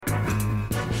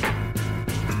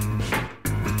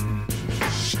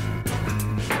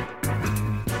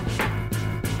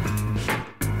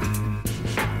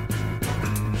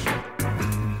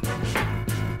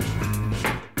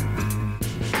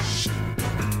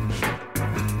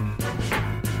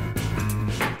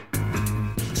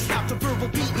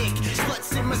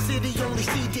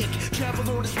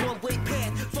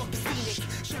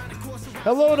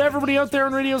Hello to everybody out there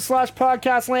in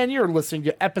radio/podcast land. You're listening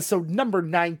to episode number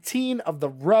 19 of the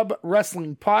Rub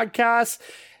Wrestling Podcast.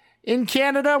 In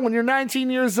Canada, when you're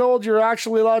 19 years old, you're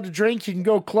actually allowed to drink. You can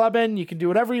go clubbing. You can do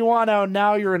whatever you want out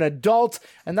now. You're an adult.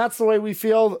 And that's the way we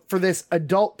feel for this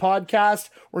adult podcast.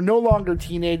 We're no longer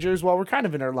teenagers. Well, we're kind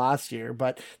of in our last year.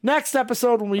 But next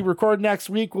episode, when we record next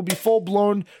week, we'll be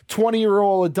full-blown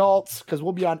 20-year-old adults because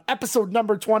we'll be on episode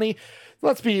number 20.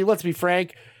 Let's be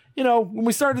frank. You know, when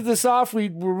we started this off, we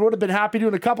would have been happy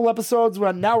doing a couple episodes.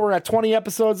 Well, now we're at 20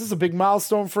 episodes. This is a big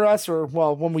milestone for us, or,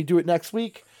 well, when we do it next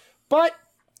week. But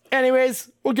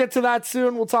anyways, we'll get to that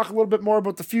soon. We'll talk a little bit more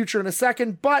about the future in a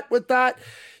second. But with that,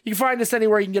 you can find us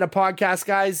anywhere you can get a podcast,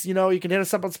 guys. You know, you can hit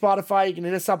us up on Spotify. You can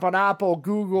hit us up on Apple,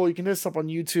 Google. You can hit us up on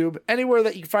YouTube. Anywhere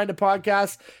that you can find a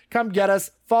podcast, come get us.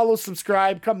 Follow,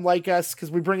 subscribe, come like us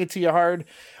because we bring it to you hard.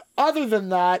 Other than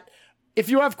that, if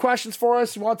you have questions for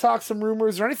us, you want to talk some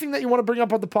rumors or anything that you want to bring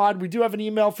up on the pod, we do have an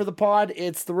email for the pod.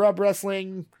 It's the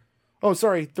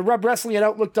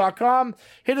rubwrestling@outlook.com.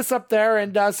 Hit us up there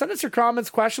and send us your comments,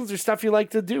 questions, or stuff you like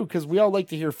to do because we all like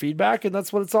to hear feedback and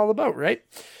that's what it's all about, right?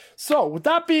 So with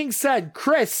that being said,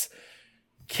 Chris,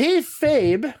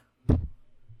 kayfabe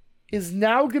is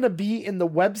now going to be in the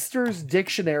Webster's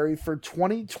Dictionary for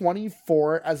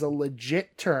 2024 as a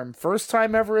legit term. First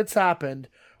time ever it's happened.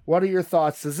 What are your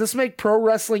thoughts? Does this make pro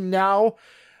wrestling now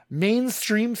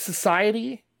mainstream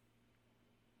society?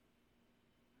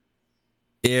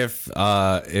 If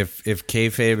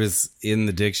kayfabe is in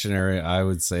the dictionary, I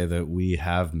would say that we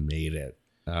have made it.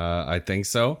 I think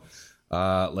so.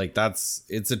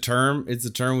 It's a term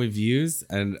we've used,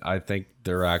 and I think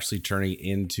they're actually turning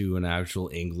into an actual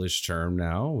English term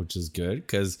now, which is good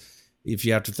because if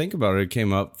you have to think about it, it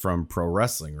came up from pro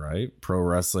wrestling, right? Pro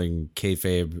wrestling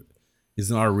kayfabe is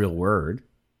not a real word.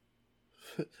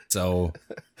 So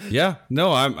yeah,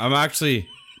 no, I'm actually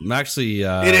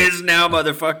it is now,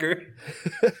 motherfucker.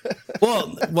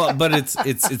 well, but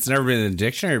it's never been in the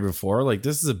dictionary before. Like,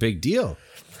 this is a big deal.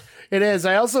 It is.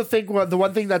 I also think the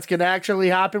one thing that's going to actually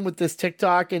happen with this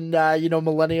TikTok and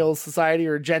millennial society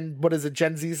or Gen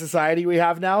Z society we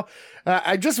have now.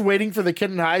 I'm just waiting for the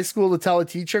kid in high school to tell a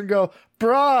teacher and go,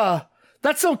 "Bruh,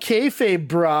 that's okay, kayfabe,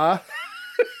 bruh."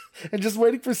 And just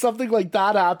waiting for something like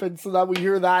that happen so that we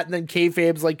hear that, and then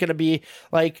kayfabe's like going to be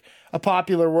like a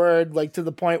popular word, like to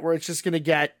the point where it's just going to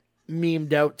get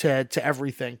memed out to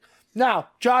everything. Now,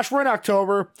 Josh, we're in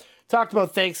October. Talked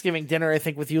about Thanksgiving dinner, I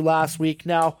think, with you last week.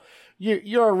 Now,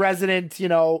 you're a resident,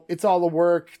 it's all the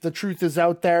work. The truth is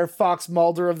out there. Fox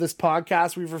Mulder of this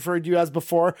podcast we've referred to you as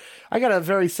before. I got a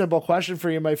very simple question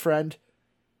for you, my friend.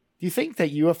 Do you think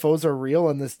that UFOs are real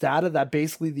and this data that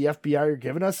basically the FBI are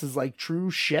giving us is like true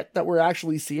shit that we're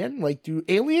actually seeing? Like, do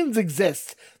aliens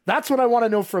exist? That's what I want to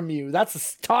know from you. That's the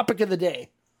topic of the day.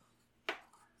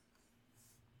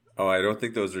 Oh, I don't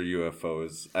think those are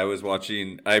UFOs. I was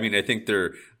watching. I think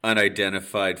they're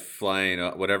unidentified flying,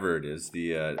 whatever it is,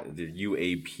 the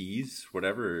UAPs,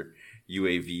 whatever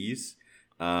UAVs.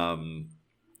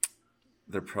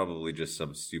 They're probably just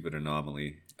some stupid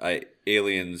anomaly.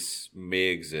 Aliens may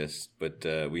exist, but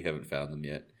we haven't found them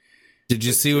yet. Did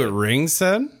you see what Ring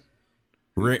said?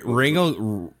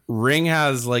 Ring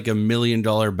has like $1 million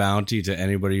bounty to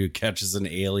anybody who catches an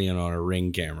alien on a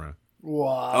Ring camera.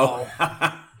 Wow.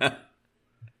 Oh.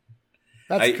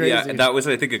 That's crazy. Yeah, that was,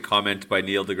 I think, a comment by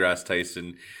Neil deGrasse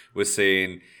Tyson was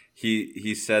saying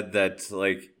he said that,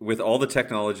 like, with all the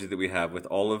technology that we have, with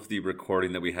all of the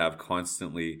recording that we have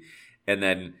constantly, and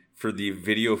then for the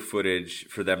video footage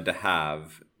for them to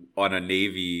have on a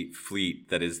Navy fleet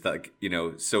that is like,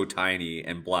 so tiny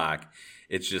and black,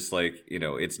 it's just like,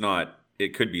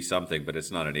 it could be something, but it's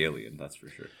not an alien, that's for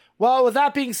sure. Well, with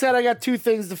that being said, I got two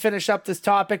things to finish up this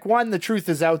topic. One, the truth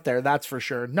is out there, that's for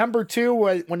sure. Number two,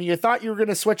 when you thought you were going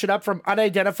to switch it up from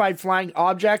unidentified flying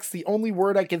objects, the only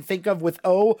word I can think of with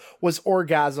O was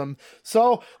orgasm.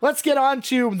 So let's get on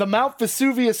to the Mount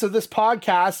Vesuvius of this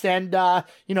podcast. And,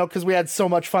 because we had so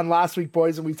much fun last week,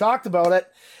 boys, and we talked about it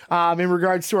in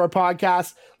regards to our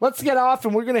podcast. Let's get off,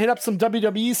 and we're going to hit up some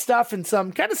WWE stuff and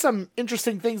some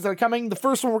interesting things that are coming. The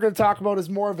first one we're going to talk about is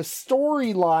more of a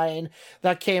storyline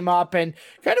that came up and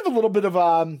kind of a little bit of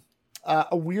a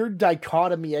weird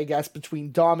dichotomy, I guess,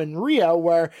 between Dom and Rhea,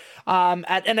 where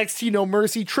at NXT No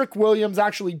Mercy, Trick Williams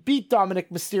actually beat Dominic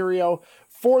Mysterio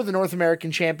for the North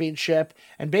American Championship,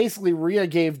 and basically Rhea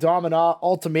gave Dom an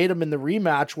ultimatum in the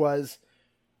rematch was,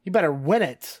 you better win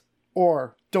it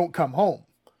or don't come home.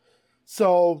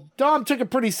 So Dom took it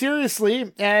pretty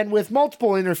seriously, and with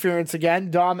multiple interference again,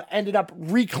 Dom ended up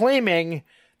reclaiming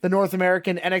the North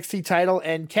American NXT title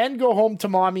and can go home to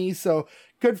mommy, so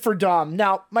good for Dom.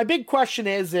 Now, my big question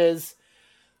is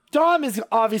Dom is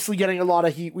obviously getting a lot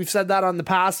of heat. We've said that on the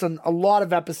past on a lot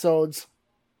of episodes.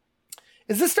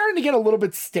 Is this starting to get a little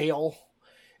bit stale?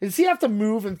 Does he have to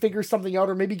move and figure something out,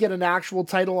 or maybe get an actual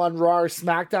title on Raw or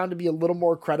SmackDown to be a little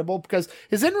more credible? Because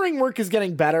his in-ring work is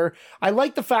getting better. I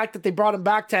like the fact that they brought him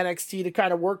back to NXT to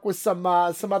kind of work with some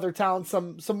other talents,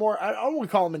 some more, I don't want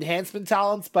to call them enhancement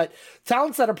talents, but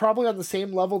talents that are probably on the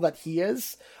same level that he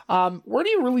is. Where do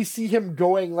you really see him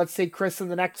going, let's say, Chris, in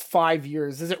the next 5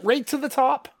 years? Is it right to the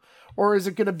top? Or is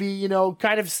it going to be,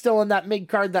 kind of still in that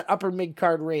mid-card, that upper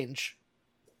mid-card range?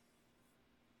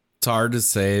 It's hard to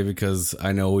say because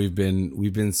I know we've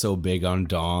been so big on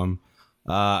Dom.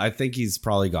 I think he's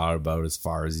probably got about as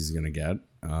far as he's gonna get.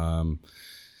 I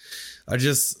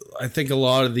think a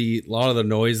lot of the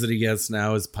noise that he gets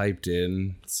now is piped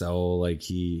in. So like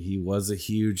he was a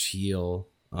huge heel.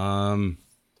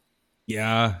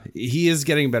 Yeah, he is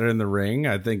getting better in the ring.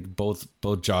 I think both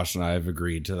Josh and I have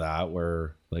agreed to that,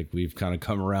 where like we've kind of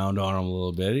come around on him a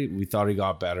little bit. We thought he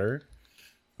got better.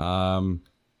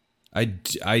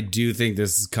 I do think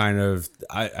this is kind of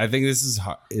I think this is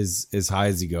as high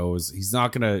as he goes. He's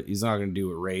not gonna do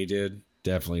what Ray did.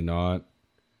 Definitely not.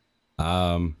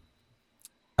 I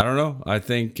don't know. I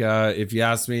think if you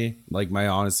ask me, like my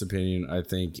honest opinion, I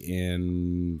think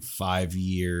in 5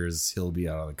 years he'll be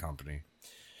out of the company.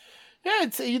 Yeah,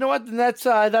 it's, you know what, and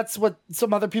that's what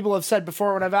some other people have said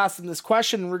before when I've asked them this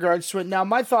question in regards to it. Now,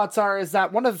 my thoughts is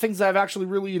that one of the things that I've actually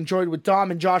really enjoyed with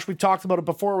Dom, and Josh, we've talked about it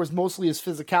before, was mostly his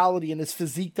physicality and his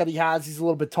physique that he has. He's a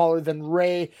little bit taller than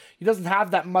Ray. He doesn't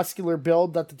have that muscular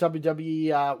build that the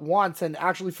WWE wants. And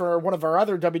actually, for one of our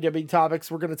other WWE topics,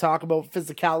 we're going to talk about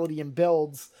physicality and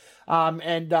builds,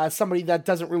 and somebody that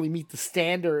doesn't really meet the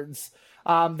standards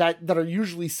that are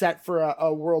usually set for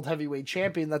a world heavyweight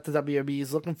champion that the WWE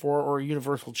is looking for, or a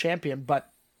universal champion. But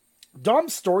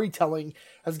Dom's storytelling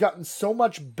has gotten so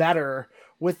much better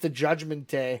with the Judgment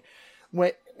Day.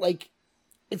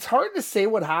 It's hard to say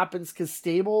what happens because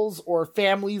stables or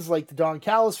families like the Don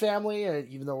Callis family,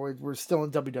 even though we're still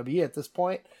in WWE at this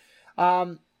point,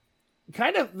 they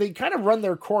kind of run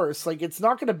their course. Like, it's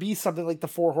not going to be something like the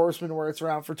Four Horsemen where it's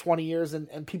around for 20 years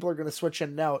and people are going to switch in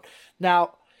and out.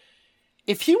 Now,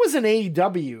 if he was in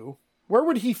AEW, where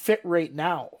would he fit right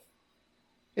now?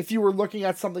 If you were looking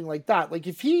at something like that, like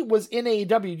if he was in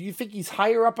AEW, do you think he's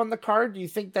higher up on the card? Do you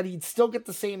think that he'd still get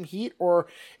the same heat? Or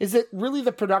is it really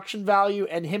the production value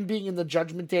and him being in the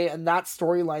Judgment Day and that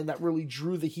storyline that really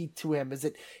drew the heat to him? Is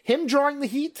it him drawing the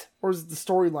heat, or is it the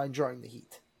storyline drawing the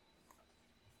heat?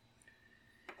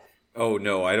 Oh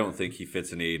no, I don't think he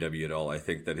fits in AEW at all. I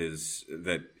think that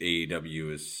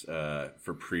AEW is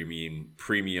for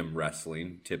premium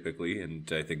wrestling typically,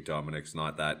 and I think Dominic's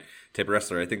not that type of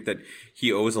wrestler. I think that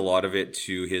he owes a lot of it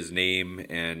to his name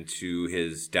and to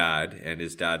his dad, and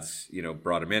his dad's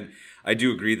brought him in. I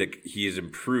do agree that he has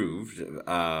improved,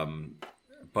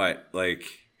 but like,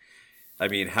 I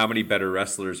mean, how many better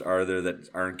wrestlers are there that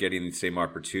aren't getting the same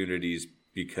opportunities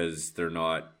because they're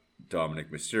not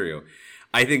Dominic Mysterio?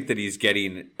 I think that he's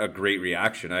getting a great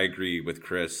reaction. I agree with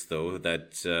Chris, though,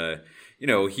 that,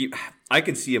 I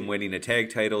could see him winning a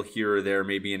tag title here or there,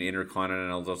 maybe an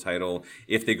intercontinental title,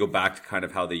 if they go back to kind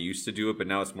of how they used to do it, but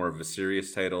now it's more of a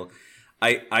serious title.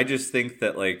 I just think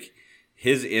that, like,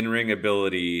 his in-ring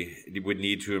ability would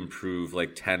need to improve,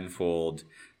 like, tenfold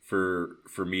for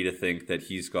me to think that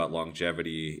he's got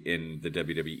longevity in the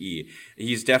WWE.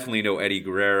 He's definitely no Eddie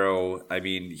Guerrero. I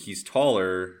mean, he's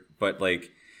taller, but,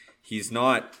 like, he's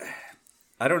not,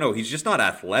 I don't know, he's just not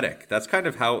athletic. That's kind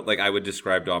of how, like, I would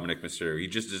describe Dominic Mysterio. He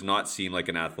just does not seem like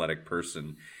an athletic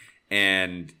person.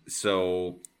 And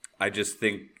so I just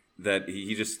think that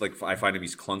he just, like, I find him,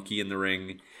 he's clunky in the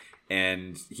ring.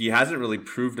 And he hasn't really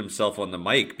proved himself on the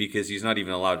mic because he's not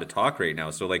even allowed to talk right now.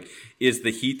 So, like, is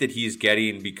the heat that he's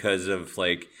getting because of,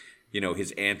 like,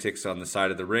 his antics on the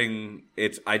side of the ring?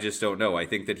 I just don't know. I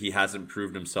think that he hasn't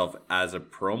proved himself as a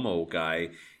promo guy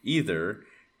either.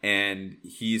 And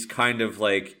he's kind of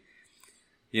like,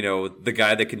 the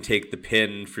guy that can take the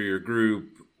pin for your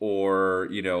group, or,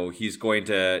 he's going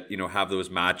to, have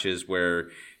those matches where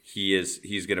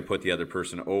he's going to put the other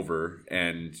person over.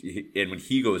 And when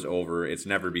he goes over, it's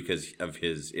never because of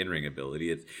his in-ring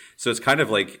ability. So it's kind of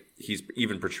like he's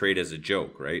even portrayed as a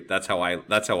joke, right? That's how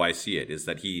I see it, is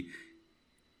that he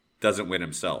doesn't win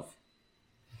himself.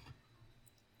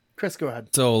 Chris, go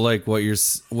ahead. So, like, what you're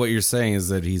saying is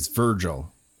that he's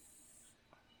Virgil.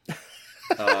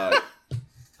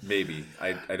 Maybe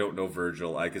I don't know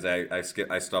Virgil because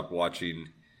I stopped watching,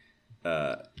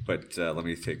 but let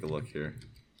me take a look here.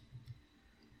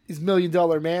 He's $1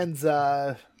 Million Man's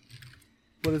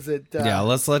what is it? Yeah,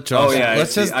 let's let Josh. Oh yeah,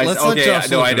 let's let Josh.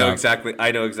 No, I know up. exactly.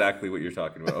 I know exactly what you're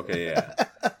talking about. Okay, yeah,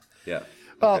 yeah.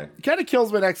 Well, Okay. kind of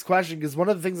kills my next question because one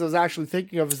of the things I was actually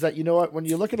thinking of is that, you know what, when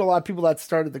you look at a lot of people that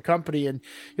started the company and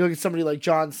you look at somebody like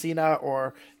John Cena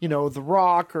or, you know, The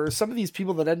Rock or some of these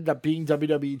people that ended up being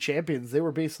WWE champions, they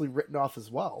were basically written off as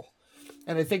well.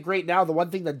 And I think right now, the one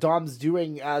thing that Dom's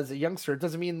doing as a youngster, it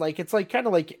doesn't mean like, it's like kind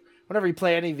of like whenever you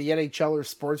play any of the NHL or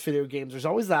sports video games, there's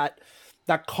always that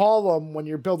column when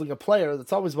you're building a player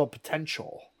that's always about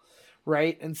potential,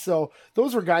 right? And so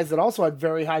those were guys that also had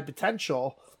very high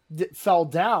potential, fell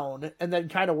down, and then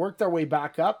kind of worked their way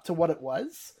back up to what it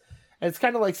was. And it's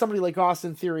kind of like somebody like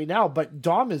Austin Theory now, but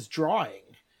Dom is drawing.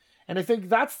 And I think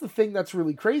that's the thing that's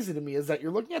really crazy to me is that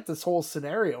you're looking at this whole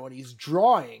scenario and he's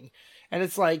drawing. And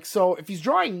it's like, so if he's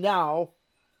drawing now,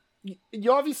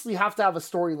 you obviously have to have a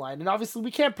storyline. And obviously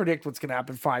we can't predict what's going to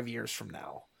happen 5 years from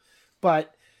now.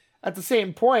 But at the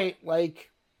same point, like,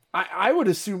 I would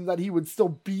assume that he would still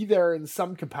be there in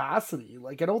some capacity.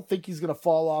 Like, I don't think he's going to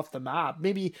fall off the map.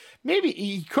 Maybe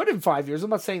he could in 5 years. I'm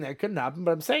not saying that couldn't happen,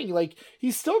 but I'm saying, like,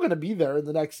 he's still going to be there in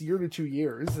the next year to 2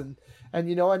 years. And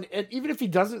you know, and even if he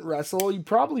doesn't wrestle, he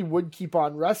probably would keep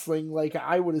on wrestling, like,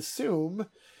 I would assume.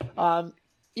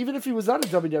 Even if he was out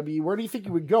of WWE, where do you think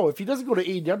he would go? If he doesn't go to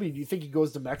AEW, do you think he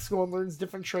goes to Mexico and learns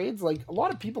different trades? Like, a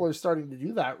lot of people are starting to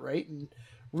do that, right? And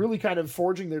really kind of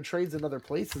forging their trades in other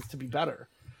places to be better.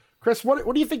 Chris,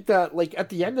 what do you think that, like, at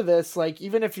the end of this, like,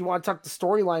 even if you want to talk the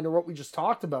storyline or what we just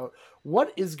talked about,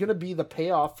 what is going to be the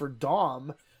payoff for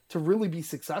Dom to really be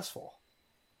successful?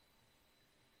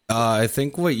 I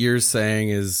think what you're saying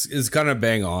is kind of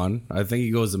bang on. I think he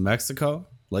goes to Mexico.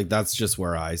 Like, that's just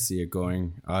where I see it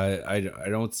going. I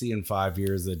don't see in 5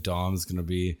 years that Dom's going to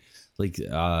be like,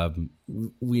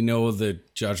 we know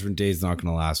that Judgment Day is not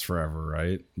going to last forever,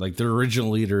 right? Like, the original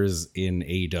leader is in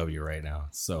AEW right now.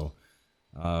 So,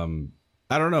 I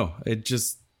don't know. It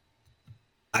just,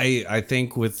 I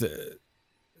think with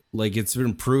like, it's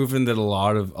been proven that a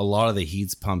lot of the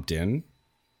heat's pumped in.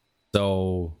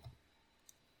 So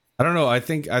I don't know. I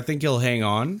think he'll hang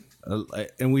on,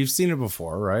 and we've seen it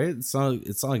before, right? It's not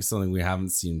like something we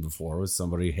haven't seen before with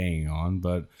somebody hanging on,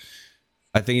 but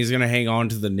I think he's gonna hang on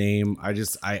to the name. I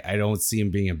don't see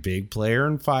him being a big player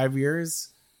in 5 years.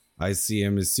 I see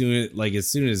him as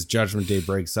soon as Judgment Day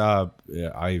breaks up.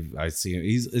 I see him.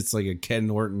 It's like a Ken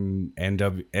Norton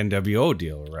NWO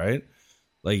deal, right?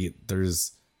 Like,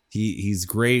 he's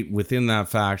great within that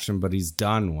faction, but he's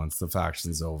done once the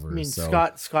faction's over. I mean, so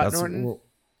Scott Norton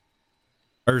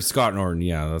or Scott Norton.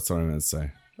 Yeah, that's what I meant to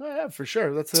say. Oh, yeah, for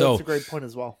sure. That's a great point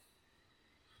as well.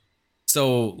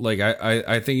 So, like,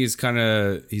 I think he's kind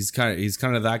of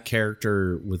that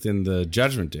character within the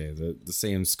Judgment Day, the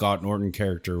same Scott Norton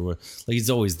character. Like, he's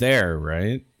always there,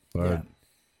 right? But yeah.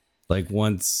 Like,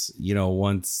 once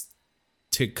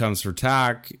Tick comes for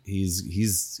tack,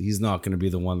 he's not going to be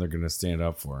the one they're going to stand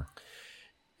up for.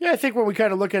 Yeah, I think when we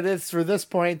kind of look at this for this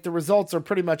point, the results are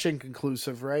pretty much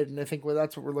inconclusive, right? And I think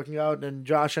that's what we're looking at. And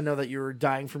Josh, I know that you were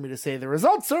dying for me to say the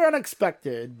results are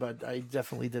unexpected, but I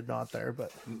definitely did not there.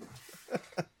 But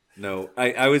no,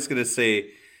 I was going to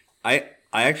say, I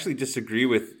actually disagree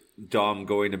with Dom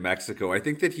going to Mexico. I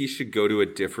think that he should go to a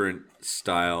different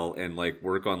style and, like,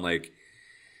 work on, like,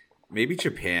 maybe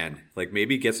Japan, like,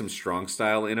 maybe get some strong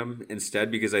style in him instead,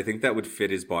 because I think that would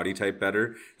fit his body type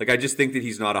better. Like, I just think that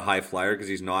he's not a high flyer because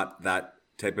he's not that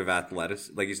type of athletic.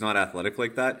 Like, he's not athletic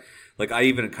like that. Like, I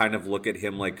even kind of look at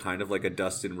him like kind of like a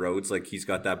Dustin Rhodes. Like, he's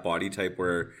got that body type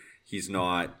where he's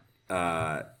not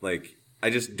like, I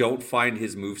just don't find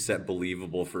his moveset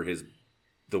believable for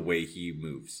the way he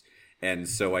moves. And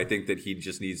so I think that he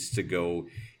just needs to go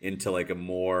into, like, a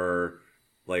more,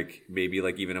 like, maybe,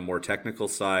 like, even a more technical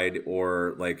side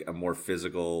or, like, a more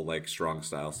physical, like, strong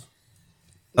styles.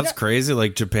 That's crazy.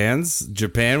 Like,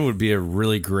 Japan would be a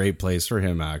really great place for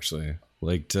him, actually.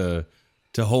 Like, to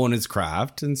hone his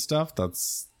craft and stuff.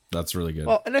 That's really good.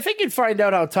 Well, and I think you'd find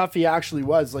out how tough he actually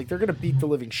was. Like, they're going to beat the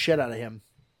living shit out of him,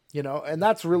 you know? And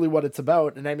that's really what it's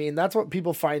about. And I mean, that's what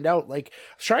people find out. Like,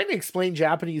 I was trying to explain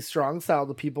Japanese strong style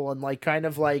to people and, like, kind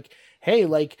of like, hey,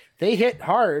 like, they hit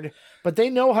hard, but they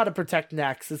know how to protect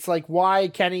necks. It's like why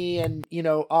Kenny and, you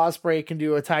know, Ospreay can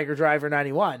do a Tiger Driver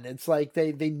 91. It's like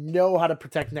they know how to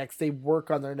protect necks. They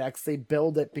work on their necks. They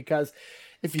build it, because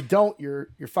if you don't, you're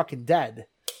fucking dead.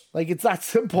 Like, it's that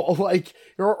simple. Like,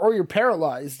 or you're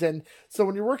paralyzed. And so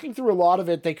when you're working through a lot of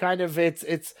it, they kind of, I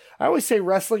always say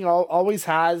wrestling always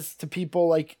has to people,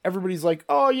 like, everybody's like,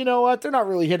 oh, you know what? They're not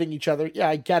really hitting each other. Yeah,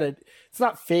 I get it. It's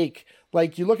not fake.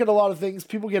 Like, you look at a lot of things,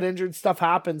 people get injured, stuff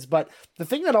happens. But the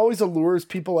thing that always allures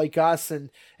people like us and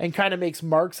kind of makes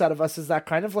marks out of us is that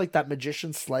kind of like that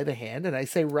magician sleight of hand. And I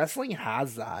say wrestling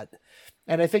has that.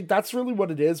 And I think that's really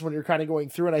what it is when you're kind of going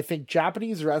through. And I think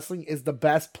Japanese wrestling is the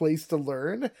best place to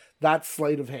learn that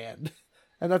sleight of hand.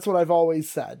 And that's what I've always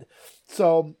said.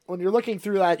 So when you're looking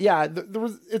through that, yeah,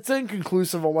 it's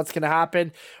inconclusive on what's going to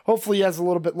happen. Hopefully he has a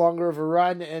little bit longer of a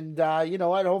run. And you know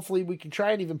what? Hopefully we can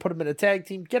try and even put him in a tag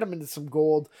team, get him into some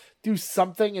gold, do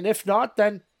something. And if not,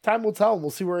 then time will tell and we'll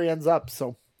see where he ends up.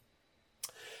 So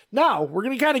now we're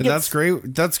going to kind of get... That's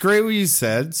great. That's great what you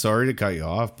said. Sorry to cut you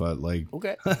off, but like...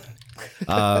 Okay.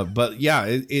 But yeah,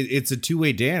 it's a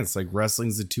two-way dance. Like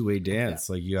wrestling's a two-way dance.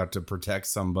 Yeah. Like you have to protect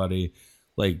somebody.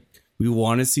 Like we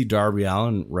want to see Darby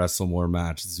Allin wrestle more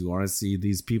matches. We want to see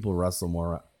these people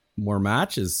wrestle more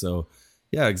matches. So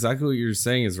yeah, exactly what you're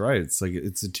saying is right. It's like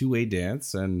it's a two-way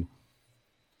dance, and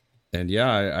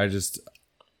yeah, I just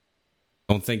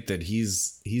don't think that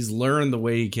he's learned the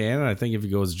way he can. And I think if he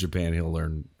goes to Japan, he'll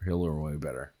learn way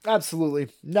better. Absolutely.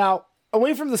 Now,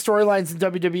 away from the storylines in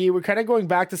WWE, we're kind of going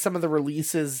back to some of the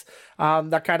releases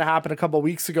that kind of happened a couple of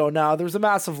weeks ago. Now, there was a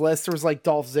massive list. There was like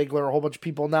Dolph Ziggler, a whole bunch of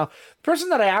people. Now, the person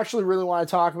that I actually really want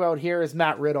to talk about here is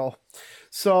Matt Riddle.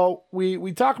 So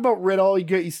we talk about Riddle.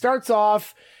 He starts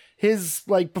off his,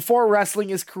 like, before wrestling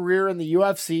his career in the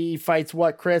UFC, he fights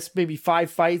Chris? Maybe 5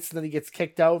 fights, and then he gets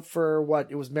kicked out for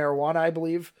it was marijuana, I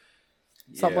believe.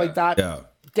 Something like that. Yeah.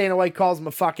 Dana White calls him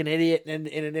a fucking idiot in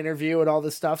an interview and all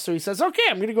this stuff. So he says, okay,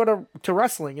 I'm going to go to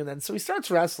wrestling. And then, so he starts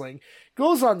wrestling,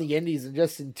 goes on the indies, and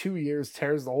just in 2 years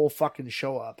tears the whole fucking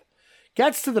show up.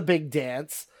 Gets to the big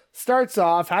dance, starts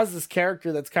off, has this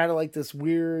character that's kind of like this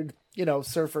weird, you know,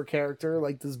 surfer character,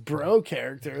 like this bro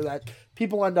character that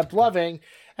people end up loving,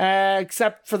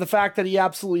 except for the fact that he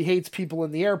absolutely hates people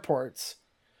in the airports.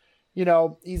 You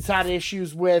know, he's had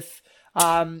issues with...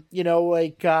 you know,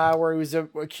 like, where he was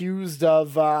accused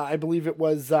of, I believe it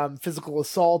was, physical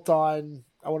assault on,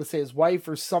 I want to say his wife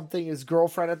or something, his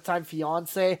girlfriend at the time,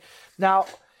 fiance. Now,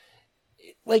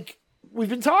 like, we've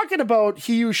been talking about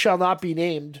he who shall not be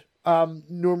named,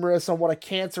 numerous on what a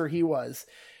cancer he was.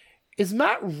 Is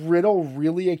Matt Riddle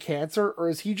really a cancer, or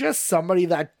is he just somebody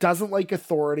that doesn't like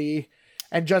authority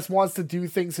and just wants to do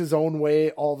things his own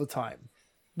way all the time?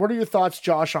 What are your thoughts,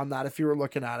 Josh, on that if you were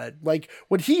looking at it? Like,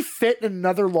 would he fit in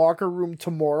another locker room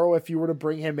tomorrow if you were to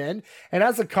bring him in? And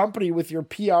as a company with your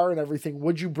PR and everything,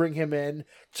 would you bring him in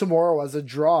tomorrow as a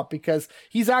drop? Because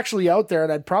he's actually out there,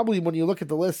 and I'd probably, when you look at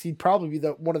the list, he'd probably be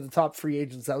one of the top free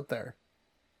agents out there.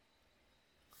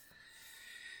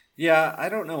 Yeah, I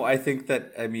don't know. I think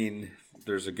that, I mean,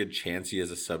 there's a good chance he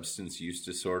has a substance use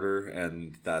disorder,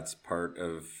 and that's part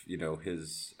of, you know,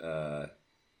 his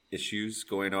issues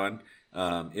going on.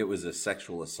 It was a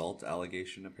sexual assault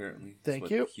allegation, apparently. Thank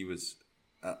you. He was,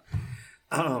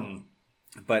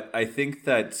 but I think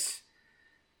that,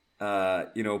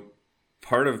 you know,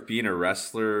 part of being a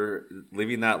wrestler,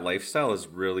 living that lifestyle is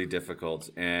really difficult,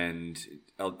 and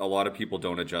a lot of people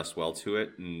don't adjust well to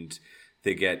it, and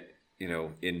they get, you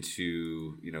know,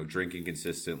 into, you know, drinking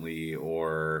consistently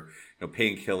or, you know,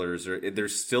 painkillers, or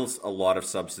there's still a lot of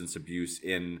substance abuse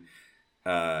in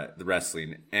the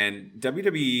wrestling. And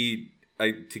WWE,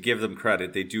 to give them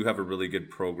credit, they do have a really good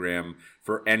program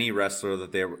for any wrestler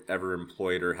that they ever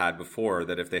employed or had before,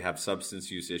 that if they have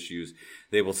substance use issues,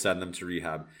 they will send them to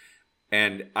rehab.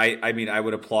 And I mean, I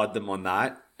would applaud them on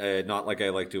that. Not like I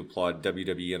like to applaud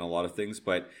WWE in a lot of things,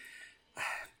 but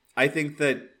I think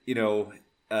that, you know,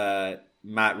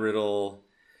 Matt Riddle,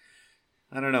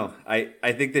 I don't know.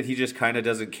 I think that he just kind of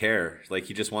doesn't care. Like,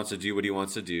 he just wants to do what he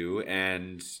wants to do,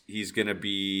 and he's going to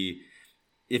be,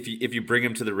 if you bring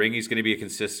him to the ring, he's going to be a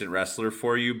consistent wrestler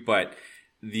for you, but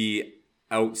the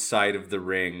outside of the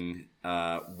ring,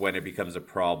 when it becomes a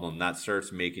problem, that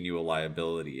starts making you a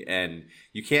liability, and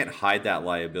you can't hide that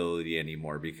liability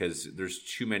anymore because there's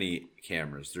too many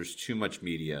cameras, there's too much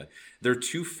media, they're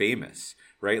too famous,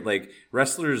 right? Like,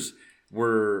 wrestlers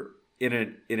were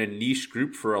in a niche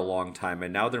group for a long time,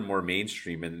 and now they're more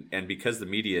mainstream, and because the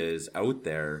media is out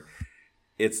there,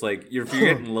 it's like if you're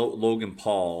getting Logan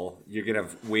Paul, you're gonna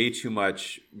have way too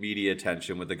much media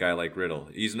attention with a guy like Riddle.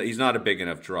 He's not a big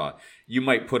enough draw. You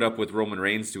might put up with Roman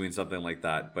Reigns doing something like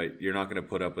that, but you're not going to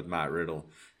put up with Matt Riddle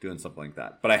doing something like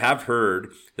that. But I have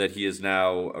heard that he has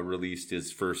now released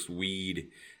his first weed,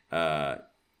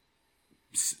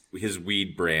 his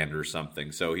weed brand or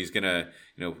something. So he's gonna,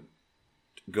 you know,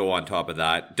 go on top of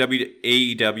that.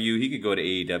 AEW, he could go to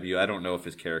AEW. I don't know if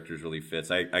his characters really fits.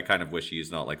 I kind of wish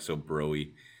he's not like so bro-y.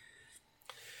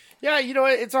 Yeah,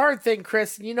 it's a hard thing,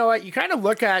 Chris. You know what? You kind of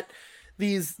look at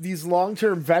these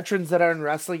long-term veterans that are in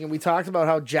wrestling, and we talked about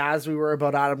how jazzed we were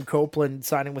about Adam Copeland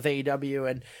signing with AEW,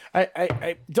 and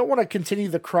I don't want to continue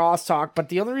the crosstalk, but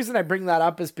the only reason I bring that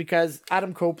up is because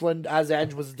Adam Copeland, as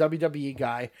Edge, was a WWE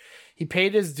guy. He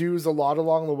paid his dues a lot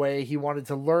along the way. He wanted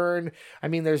to learn. I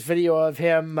mean, there's video of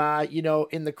him,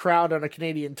 in the crowd on a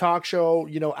Canadian talk show,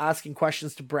 asking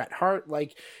questions to Bret Hart.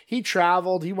 Like, he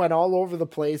traveled, he went all over the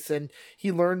place, and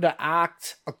he learned to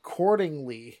act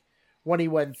accordingly when he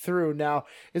went through. Now,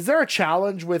 is there a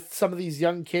challenge with some of these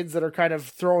young kids that are kind of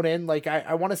thrown in? Like,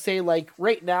 I want to say, like,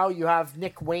 right now you have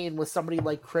Nick Wayne with somebody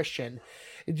like Christian.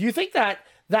 Do you think that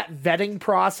vetting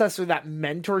process or that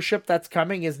mentorship that's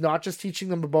coming is not just teaching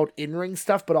them about in-ring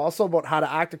stuff, but also about how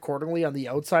to act accordingly on the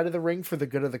outside of the ring for the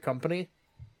good of the company?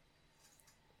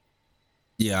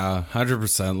 Yeah,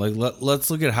 100%. Like,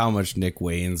 let's look at how much Nick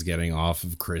Wayne's getting off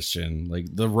of Christian. Like,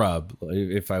 the rub,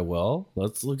 if I will.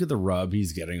 Let's look at the rub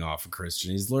he's getting off of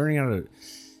Christian. He's learning how to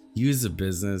use a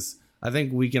business. I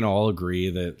think we can all agree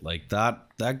that, like,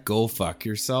 that go fuck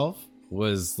yourself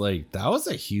was, like, that was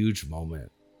a huge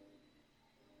moment.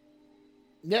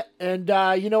 Yeah, and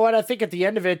you know what? I think at the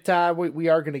end of it, we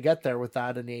are going to get there with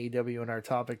that in AEW in our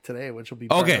topic today, which will be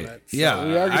part okay. of it. So yeah,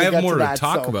 I have more to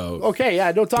talk about. Okay,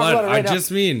 yeah, don't talk about it right now. I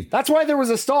just mean that's why there was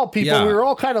a stall. People, yeah. We were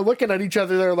all kind of looking at each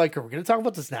other. They're like, "Are we going to talk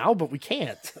about this now?" But we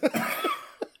can't.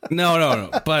 No.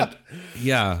 But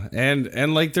yeah,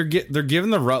 and like they're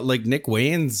giving like Nick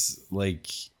Wayne's like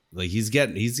he's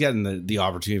getting the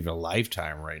opportunity of a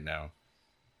lifetime right now.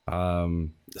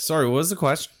 Sorry, what was the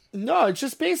question? No, it's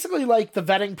just basically like the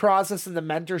vetting process and the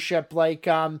mentorship. Like,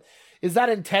 is that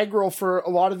integral for a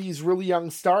lot of these really young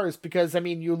stars? Because, I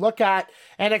mean, you look at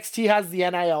NXT has the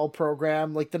NIL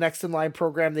program, like the Next in Line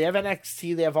program. They have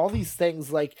NXT. They have all these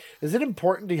things. Like, is it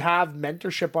important to have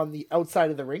mentorship on the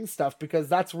outside of the ring stuff? Because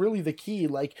that's really the key.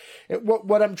 Like,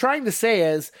 what I'm trying to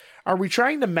say is, are we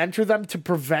trying to mentor them to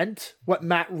prevent what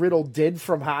Matt Riddle did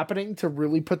from happening to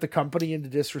really put the company into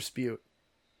disrepute?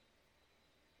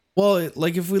 Well,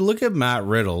 like if we look at Matt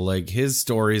Riddle, like his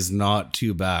story is not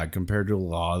too bad compared to a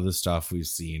lot of the stuff we've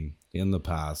seen in the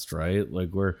past, right?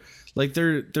 Like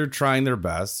they're trying their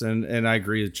best, and I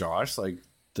agree with Josh. Like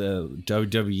the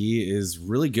WWE is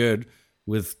really good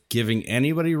with giving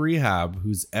anybody rehab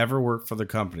who's ever worked for the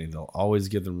company. They'll always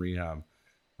give them rehab.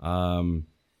 I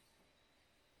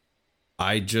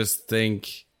just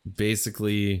think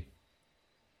basically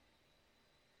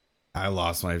I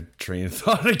lost my train of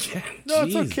thought again. No,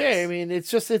 Jesus. It's okay. I mean, it's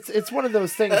just it's one of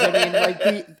those things. I mean,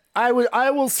 like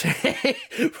I will say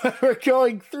when we're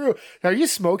going through. Are you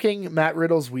smoking Matt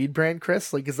Riddle's weed brand,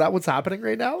 Chris? Like, is that what's happening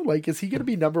right now? Like, is he going to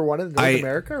be number one in North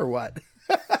America or what?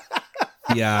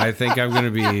 Yeah, I think I'm going to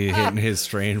be hitting his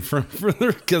strain from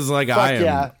further because like I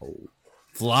am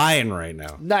flying right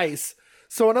now. Nice.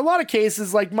 So in a lot of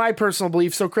cases, like my personal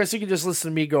belief. So Chris, you can just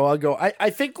listen to me go. I'll go. I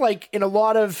think like in a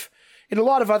lot of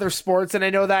other sports, and I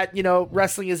know that,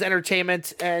 wrestling is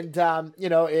entertainment and,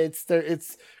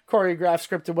 it's choreographed,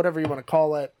 scripted, whatever you want to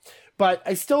call it. But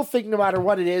I still think no matter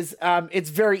what it is, it's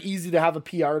very easy to have a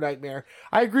PR nightmare.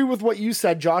 I agree with what you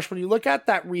said, Josh. When you look at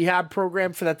that rehab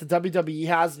program that the WWE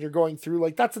has and you're going through,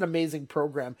 like, that's an amazing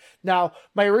program. Now,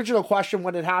 my original question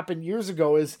when it happened years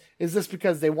ago is this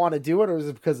because they want to do it, or is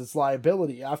it because it's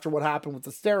liability after what happened with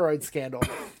the steroid scandal?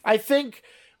 I think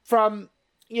from...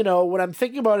 when I'm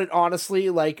thinking about it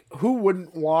honestly, like who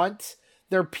wouldn't want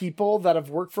their people that have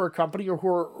worked for a company or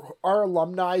who are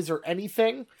alumni or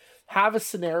anything have a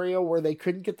scenario where they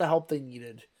couldn't get the help they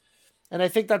needed? And I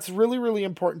think that's really, really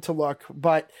important to look.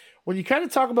 But when you kind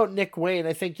of talk about Nick Wayne,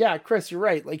 I think, yeah, Chris, you're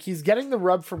right. Like he's getting the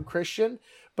rub from Christian,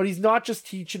 but he's not just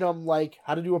teaching them like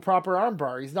how to do a proper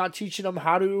armbar. He's not teaching them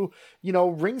how to,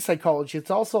 ring psychology.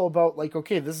 It's also about like,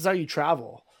 okay, this is how you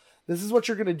travel. This is what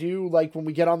you're going to do, like, when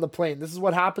we get on the plane. This is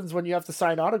what happens when you have to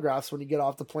sign autographs when you get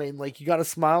off the plane. Like, you got to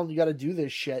smile and you got to do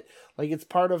this shit. Like, it's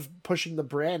part of pushing the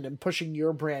brand and pushing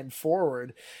your brand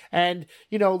forward. And,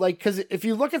 because if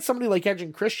you look at somebody like Edge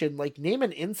and Christian, like, name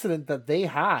an incident that they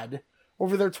had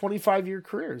over their 25-year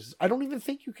careers. I don't even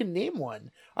think you can name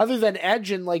one. Other than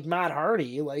Edge and, like, Matt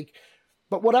Hardy, like...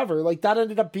 But whatever, like that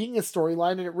ended up being a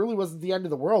storyline and it really wasn't the end of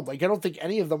the world. Like, I don't think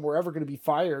any of them were ever going to be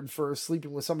fired for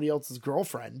sleeping with somebody else's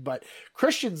girlfriend, but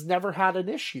Christian's never had an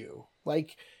issue.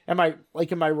 Like, am I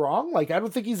wrong? Like, I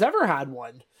don't think he's ever had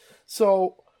one.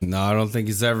 So. No, I don't think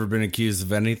he's ever been accused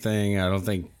of anything. I don't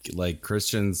think like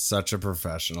Christian's such a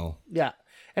professional. Yeah.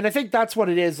 And I think that's what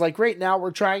it is. Like right now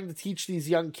we're trying to teach these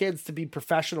young kids to be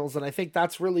professionals. And I think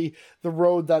that's really the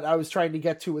road that I was trying to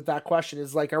get to with that question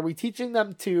is like, are we teaching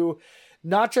them to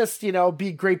not just, you know, be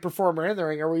a great performer in the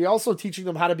ring? Are we also teaching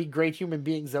them how to be great human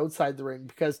beings outside the ring?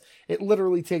 Because it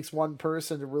literally takes one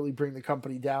person to really bring the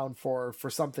company down for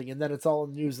something. And then it's all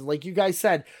in the news. And like you guys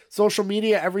said, social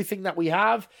media, everything that we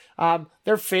have,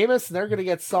 they're famous and they're going to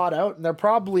get sought out. And they're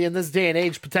probably in this day and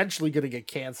age, potentially going to get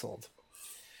canceled.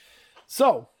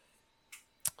 So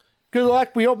good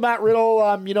luck. We hope Matt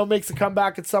Riddle, you know, makes a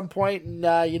comeback at some point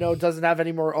and, you know, doesn't have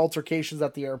any more altercations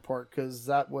at the airport because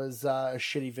that was a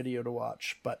shitty video to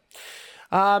watch. But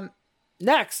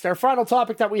next, our final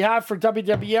topic that we have for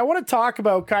WWE, I want to talk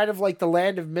about kind of like the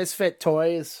land of misfit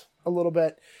toys a little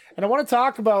bit. And I want to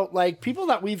talk about like people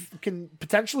that we can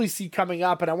potentially see coming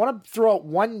up. And I want to throw out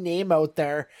one name out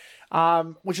there,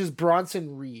 which is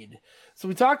Bronson Reed. So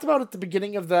we talked about at the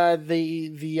beginning of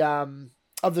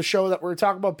of the show that we're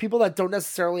talking about people that don't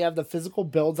necessarily have the physical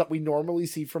builds that we normally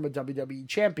see from a WWE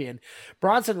champion.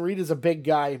 Bronson Reed is a big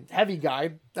guy, heavy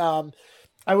guy.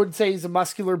 I wouldn't say he's a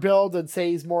muscular build. I'd say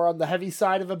he's more on the heavy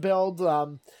side of a build.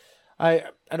 I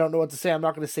don't know what to say. I'm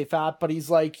not going to say fat, but he's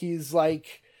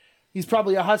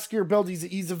probably a huskier build.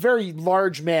 He's a very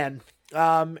large man.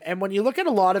 And when you look at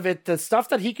a lot of it, the stuff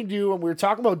that he can do, and we were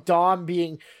talking about Dom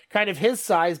being kind of his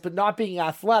size, but not being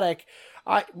athletic,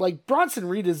 like Bronson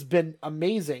Reed has been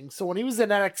amazing. So when he was in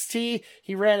NXT,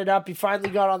 he ran it up. He finally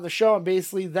got on the show and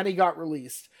basically then he got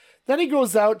released. Then he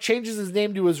goes out, changes his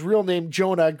name to his real name,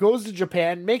 Jonah, goes to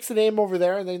Japan, makes a name over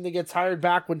there, and then he gets hired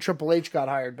back when Triple H got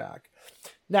hired back.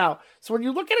 Now, so when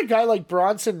you look at a guy like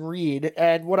Bronson Reed,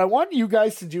 and what I want you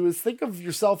guys to do is think of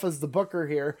yourself as the booker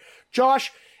here.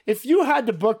 Josh, if you had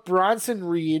to book Bronson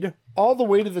Reed all the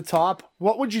way to the top,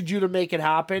 what would you do to make it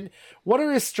happen? What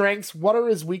are his strengths? What are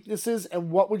his weaknesses? And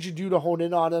what would you do to hone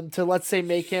in on him to, let's say,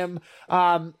 make him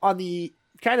on the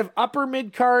kind of upper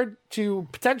mid card to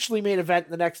potentially main event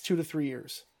in the next 2 to 3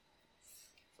 years?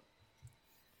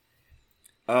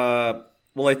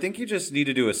 Well, I think you just need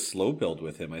to do a slow build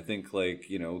with him. I think, like,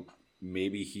 you know,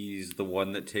 maybe he's the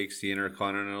one that takes the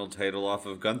Intercontinental title off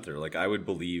of Gunther. Like, I would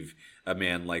believe a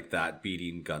man like that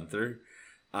beating Gunther.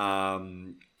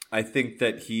 I think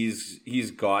that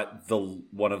he's got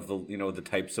one of the, you know, the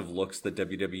types of looks that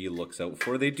WWE looks out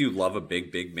for. They do love a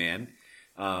big man.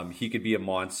 He could be a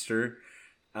monster.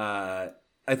 I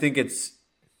think it's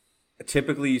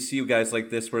typically you see guys like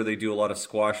this where they do a lot of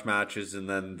squash matches and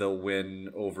then they'll win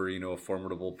over, you know, a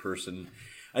formidable person.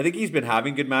 I think he's been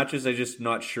having good matches. I'm just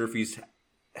not sure if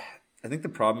I think the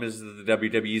problem is that the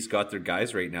WWE's got their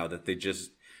guys right now that they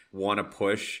just want to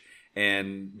push.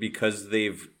 And because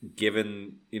they've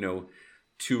given, you know,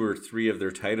 2 or 3 of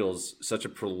their titles such a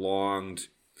prolonged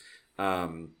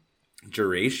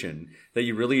duration that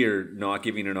you really are not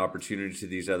giving an opportunity to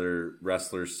these other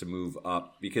wrestlers to move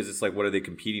up, because it's like, what are they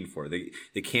competing for? They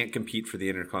can't compete for the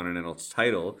Intercontinental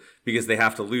title because they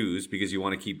have to lose because you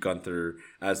want to keep Gunther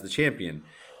as the champion.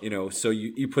 You know, so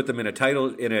you put them in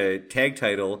a tag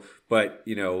title, but,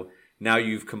 you know, now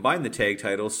you've combined the tag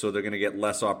titles, so they're going to get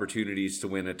less opportunities to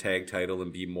win a tag title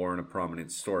and be more in a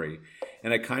prominent story.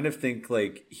 And I kind of think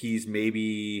like he's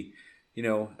maybe, you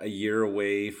know, a year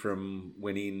away from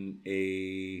winning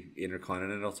a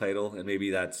Intercontinental title, and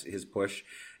maybe that's his push.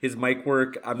 His mic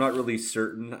work, I'm not really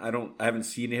certain. I haven't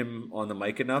seen him on the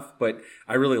mic enough, but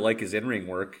I really like his in-ring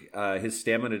work. His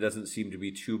stamina doesn't seem to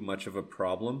be too much of a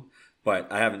problem,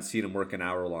 but I haven't seen him work an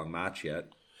hour-long match yet.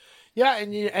 Yeah,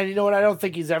 and you know what? I don't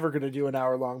think he's ever going to do an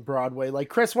hour-long Broadway. Like,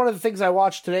 Chris, one of the things I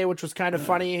watched today, which was kind of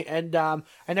funny, and I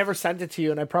never sent it to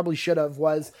you, and I probably should have,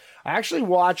 was I actually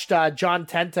watched John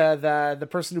Tenta, the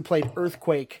person who played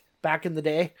Earthquake back in the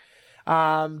day.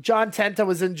 John Tenta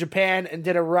was in Japan and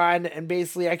did a run, and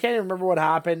basically, I can't even remember what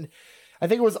happened. I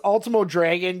think it was Ultimo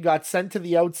Dragon got sent to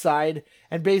the outside,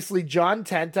 and basically John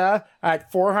Tenta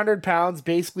at 400 pounds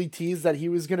basically teased that he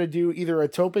was going to do either a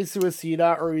tope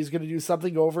suicida or he was going to do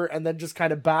something over, and then just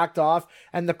kind of backed off,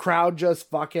 and the crowd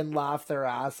just fucking laughed their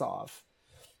ass off.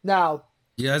 Now,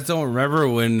 you guys don't remember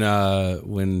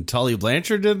when Tully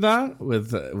Blanchard did that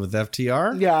with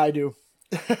FTR? Yeah, I do.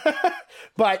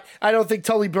 But I don't think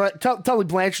Tully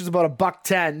Blanchard's about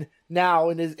 $110 now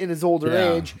in his older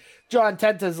age. John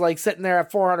Tenta's like sitting there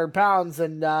at 400 pounds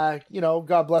and, you know,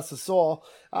 God bless his soul,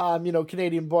 you know,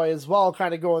 Canadian boy as well,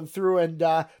 kind of going through and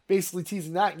basically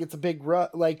teasing that, and gets a big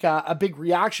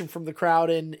reaction from the crowd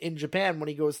in Japan when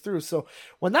he goes through. So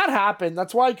when that happened,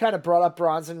 that's why I kind of brought up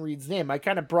Bronson Reed's name. I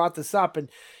kind of brought this up, and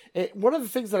one of the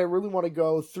things that I really want to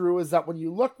go through is that when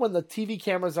you look when the TV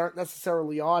cameras aren't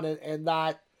necessarily on and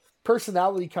that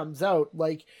personality comes out,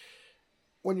 like,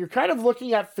 when you're kind of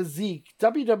looking at physique,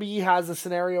 WWE has a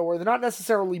scenario where they're not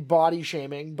necessarily body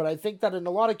shaming, but I think that in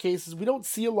a lot of cases, we don't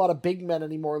see a lot of big men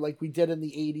anymore like we did in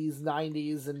the 80s,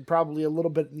 90s, and probably a little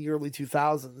bit in the early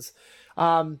 2000s.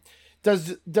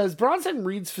 Does Bronson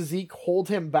Reed's physique hold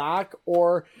him back,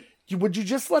 or would you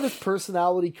just let his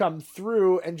personality come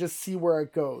through and just see where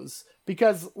it goes?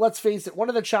 Because let's face it, one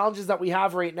of the challenges that we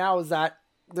have right now is that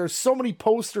there's so many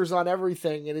posters on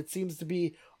everything, and it seems to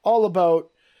be all about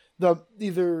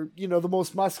either the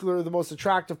most muscular or the most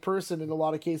attractive person in a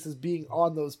lot of cases being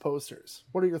on those posters.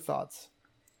 What are your thoughts?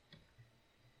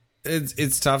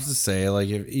 It's tough to say. Like,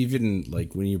 if even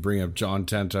like when you bring up John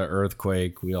Tenta,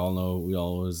 Earthquake, we all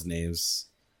know his names.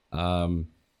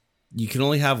 You can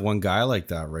only have one guy like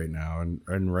that right now,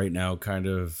 and right now, kind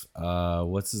of,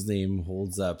 what's his name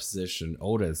holds that position?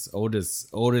 Otis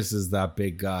is that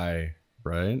big guy,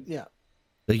 right? Yeah.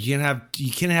 Like,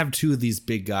 you can't have two of these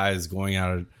big guys going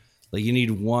out. Like, you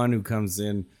need one who comes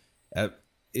in.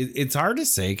 It's hard to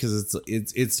say because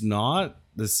it's not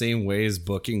the same way as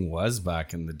booking was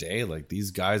back in the day. Like,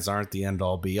 these guys aren't the end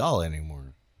all be all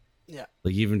anymore. Yeah.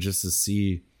 Like, even just to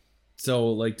see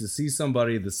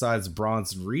somebody besides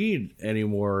Bronson Reed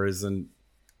anymore isn't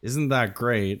that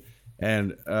great.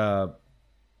 And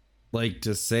like,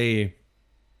 to say,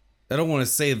 I don't want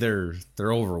to say they're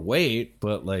overweight,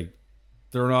 but like,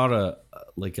 they're not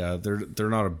they're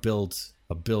not a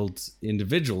built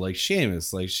individual like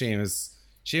Sheamus. Like, Sheamus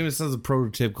has a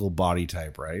prototypical body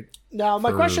type, right? Now,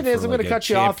 my question is, I'm going to cut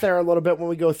you off there a little bit when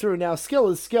we go through. Now, skill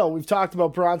is skill. We've talked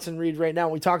about Bronson Reed right now.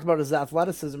 We talked about his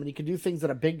athleticism, and he can do things that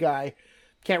a big guy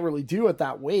can't really do at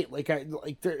that weight. Like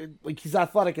he's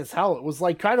athletic as hell. It was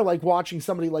like kind of like watching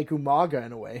somebody like Umaga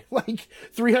in a way, like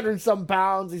 300 and some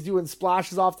pounds. He's doing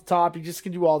splashes off the top. He just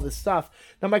can do all this stuff.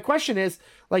 Now, my question is,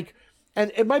 like,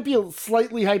 and it might be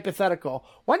slightly hypothetical.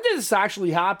 When did this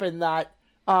actually happen that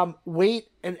weight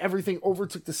and everything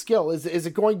overtook the skill? Is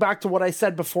it going back to what I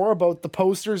said before about the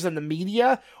posters and the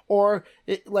media, or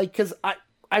because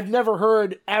I've never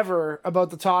heard ever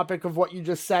about the topic of what you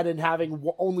just said and having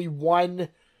only one,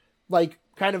 like,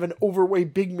 kind of an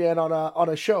overweight big man on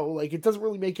a show. Like, it doesn't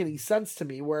really make any sense to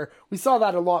me, where we saw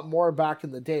that a lot more back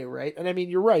in the day, right? And I mean,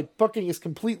 you're right, booking is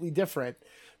completely different,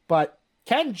 but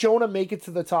can Jonah make it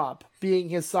to the top being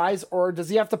his size, or does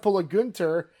he have to pull a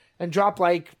Gunter and drop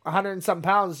like 100 and some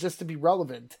pounds just to be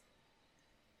relevant?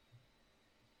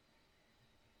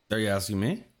 Are you asking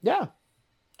me? Yeah.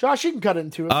 Josh, you can cut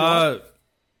into it.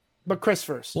 But Chris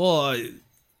first. Well,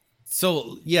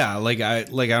 so yeah,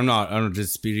 I'm not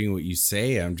disputing what you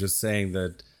say. I'm just saying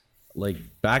that, like,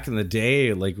 back in the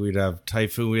day, like, we'd have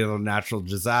typhoon, we have natural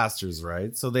disasters,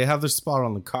 right? So they have their spot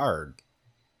on the card.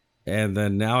 And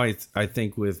then now I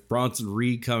think with Bronson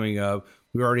Reed coming up,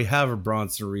 we already have a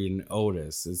Bronson Reed and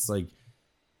Otis. It's like,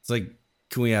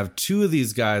 can we have two of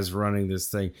these guys running this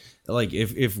thing? Like,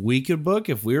 if we could book,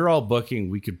 if we were all booking,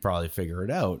 we could probably figure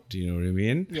it out. Do you know what I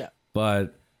mean? Yeah.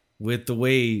 But with the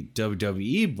way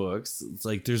WWE books, it's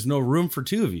like there's no room for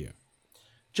two of you.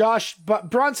 Josh,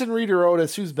 but Bronson Reed or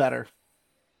Otis, who's better?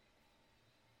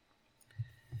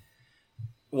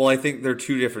 Well, I think they're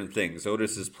two different things.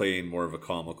 Otis is playing more of a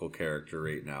comical character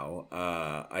right now.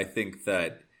 I think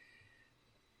that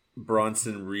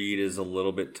Bronson Reed is a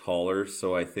little bit taller,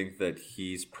 so I think that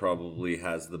he's probably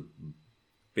has the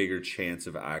bigger chance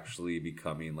of actually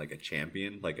becoming like a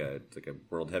champion, like a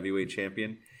world heavyweight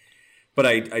champion. But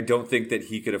I don't think that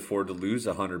he could afford to lose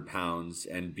 100 pounds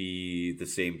and be the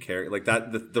same character. Like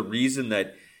that, the reason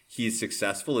that he's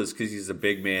successful is because he's a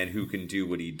big man who can do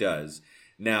what he does.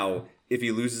 Now, if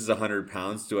he loses 100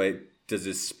 pounds, does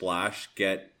his splash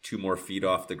get 2 more feet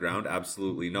off the ground?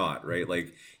 Absolutely not, right?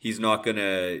 Like, he's not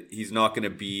gonna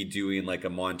be doing like a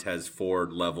Montez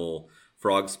Ford level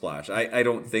frog splash. I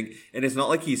don't think, and it's not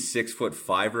like he's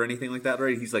 6'5" or anything like that,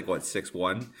 right? He's like, what,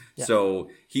 6'1"? Yeah. So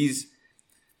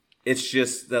it's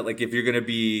just that, like, if you're gonna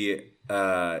be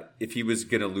if he was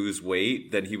gonna lose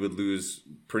weight, then he would lose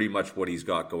pretty much what he's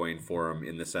got going for him,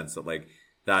 in the sense that, like,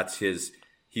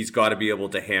 he's got to be able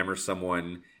to hammer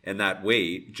someone, and that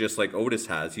weight, just like Otis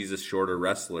has, he's a shorter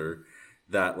wrestler,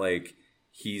 that, like,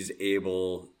 he's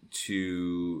able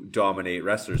to dominate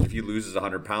wrestlers. If he loses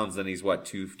 100 pounds, then he's what,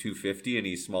 250, and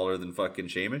he's smaller than fucking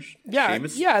Sheamus?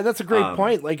 Yeah, that's a great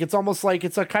point. Like, it's almost like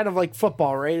it's a kind of like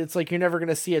football, right? It's like you're never going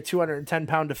to see a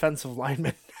 210-pound defensive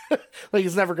lineman. Like,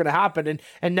 it's never going to happen.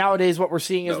 And nowadays what we're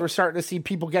seeing is we're starting to see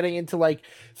people getting into like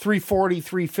 340,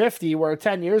 350, where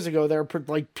 10 years ago they're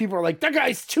like, people are like, that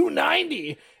guy's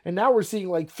 290. And now we're seeing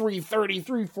like 330,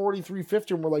 340,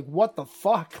 350. And we're like, what the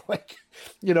fuck? Like,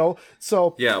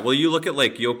 so. Yeah. Well, you look at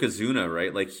like Yokozuna,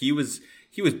 right? Like, he was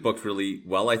he was booked really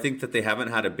well. I think that they haven't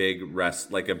had a big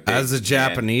as a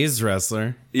Japanese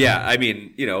wrestler. Yeah, I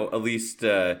mean, at least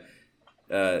I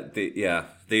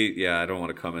don't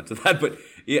want to comment on that, but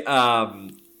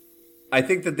I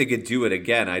think that they could do it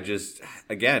again.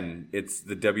 It's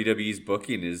the WWE's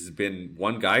booking has been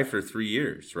one guy for 3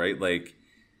 years, right? Like,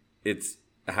 there's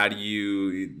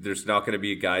not going to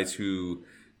be guys who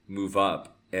move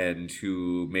up and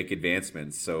who make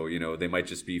advancements. So, they might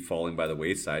just be falling by the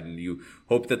wayside, and you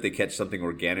hope that they catch something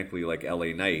organically like LA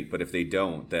Knight. But if they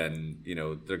don't, then,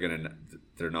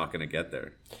 they're not going to get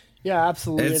there. Yeah,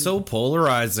 absolutely. It's so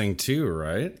polarizing too,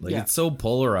 right? Like, it's so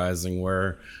polarizing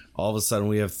where all of a sudden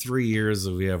we have 3 years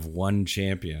we have one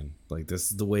champion. Like,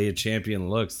 this is the way a champion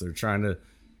looks. They're trying to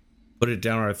put it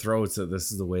down our throats that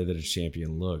this is the way that a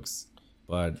champion looks.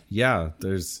 But yeah,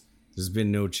 there's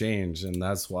been no change, and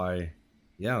that's why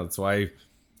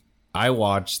I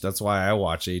watch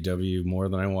AEW more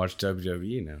than I watch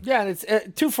WWE now. Yeah, and it's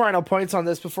two final points on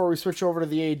this before we switch over to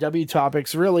the AEW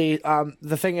topics. Really,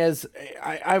 the thing is,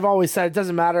 I've always said it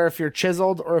doesn't matter if you're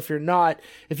chiseled or if you're not.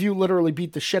 If you literally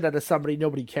beat the shit out of somebody,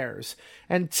 nobody cares.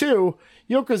 And two,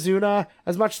 Yokozuna,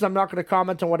 as much as I'm not going to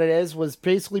comment on what it is, was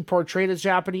basically portrayed as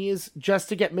Japanese just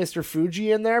to get Mr.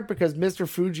 Fuji in there, because Mr.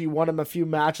 Fuji won him a few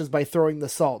matches by throwing the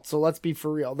salt. So let's be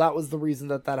for real. That was the reason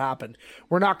that happened.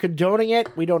 We're not condoning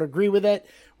it. We don't agree with it.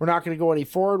 We're not going to go any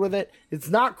forward with it. It's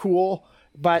not cool,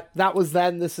 but that was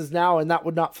then, this is now, and that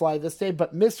would not fly this day.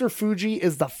 But Mr. Fuji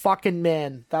is the fucking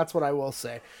man. That's what I will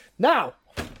say. Now,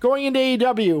 going into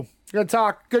AEW, we're going to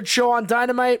talk good show on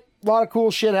Dynamite. A lot of cool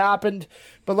shit happened,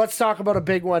 but let's talk about a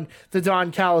big one. The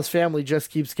Don Callis family just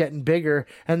keeps getting bigger,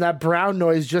 and that brown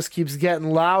noise just keeps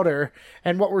getting louder.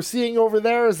 And what we're seeing over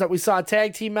there is that we saw a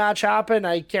tag team match happen.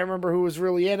 I can't remember who was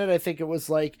really in it. I think it was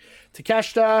like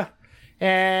Takeshita,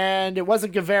 and it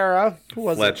wasn't Guevara. Who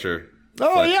was Fletcher. it?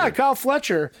 Oh, Fletcher. Yeah, Kyle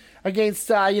Fletcher against,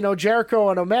 Jericho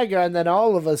and Omega, and then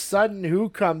all of a sudden, who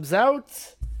comes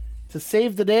out to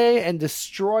save the day and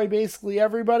destroy basically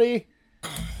everybody?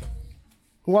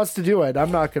 Who wants to do it?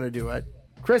 I'm not going to do it.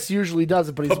 Chris usually does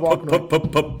it, but he's walking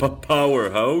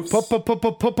Powerhouse.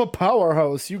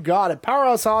 Powerhouse. You got it.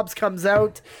 Powerhouse Hobbs comes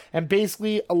out and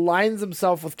basically aligns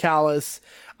himself with Callis.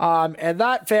 And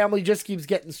that family just keeps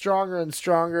getting stronger and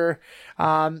stronger.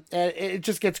 And it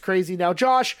just gets crazy now.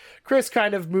 Chris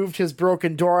kind of moved his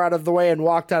broken door out of the way and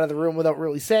walked out of the room without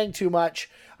really saying too much.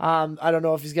 I don't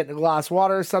know if he's getting a glass of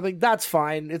water or something. That's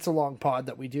fine. It's a long pod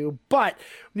that we do. But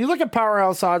when you look at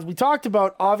Powerhouse Hobbs, we talked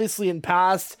about, obviously, in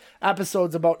past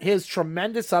episodes about his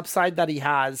tremendous upside that he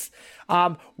has.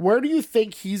 Where do you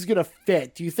think he's going to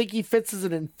fit? Do you think he fits as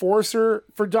an enforcer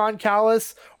for Don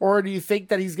Callis? Or do you think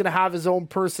that he's going to have his own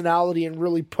personality and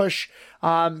really push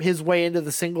his way into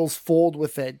the singles fold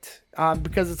with it?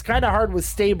 Because it's kind of hard with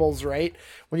stables, right?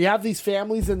 When you have these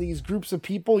families and these groups of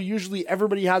people, usually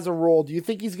everybody has a role. Do you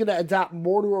think he's going to adapt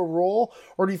more to a role,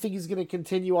 or do you think he's going to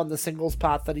continue on the singles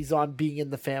path that he's on, being in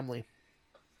the family?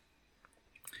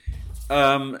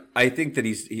 I think that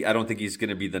I don't think he's going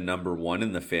to be the number one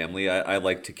in the family. I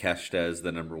like Takeshita as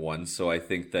the number one. So I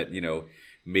think that,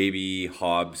 maybe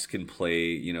Hobbs can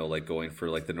play, like going for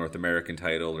like the North American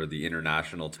title or the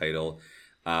international title.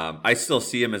 I still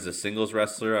see him as a singles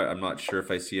wrestler. I'm not sure if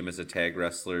I see him as a tag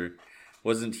wrestler.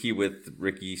 Wasn't he with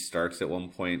Ricky Starks at one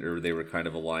point, or they were kind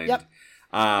of aligned? Yep.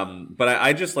 But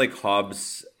I just like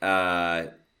Hobbs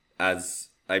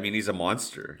he's a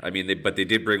monster. But they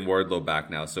did bring Wardlow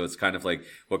back now, so it's kind of like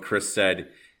what Chris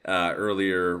said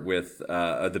earlier with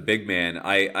the big man.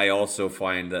 I also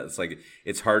find that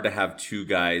it's hard to have two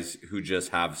guys who just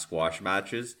have squash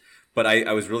matches. But I'm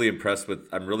really impressed with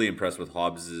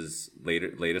Hobbs's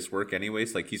latest work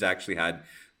anyways. Like, he's actually had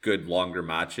good longer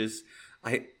matches.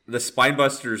 The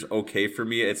Spinebuster's okay for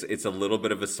me. It's a little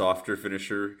bit of a softer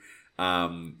finisher.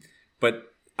 But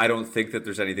I don't think that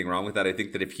there's anything wrong with that. I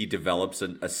think that if he develops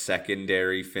a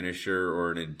secondary finisher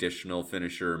or an additional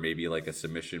finisher, or maybe like a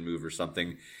submission move or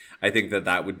something, I think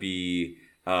that would be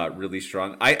really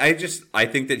strong. I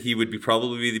think that he would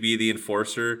probably be the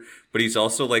enforcer, but he's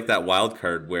also like that wild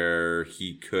card where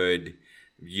he could,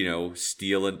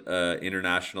 steal an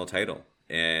international title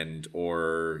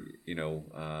or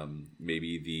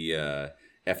maybe the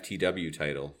FTW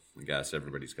title. I guess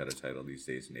everybody's got a title these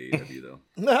days in AEW,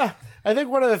 though. I think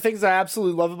one of the things I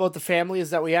absolutely love about the family is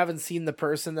that we haven't seen the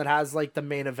person that has like the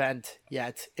main event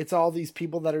yet. It's all these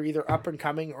people that are either up and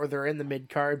coming or they're in the mid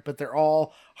card, but they're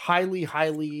all highly,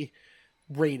 highly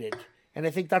rated. And I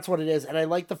think that's what it is. And I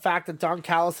like the fact that Don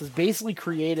Callis has basically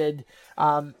created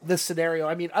this scenario.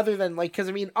 I mean, other than like, because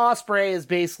I mean, Ospreay is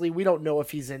basically, we don't know if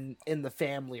he's in the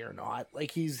family or not.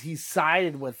 Like he's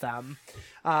sided with them,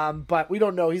 but we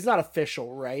don't know. He's not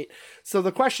official, right? So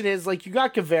the question is, like, you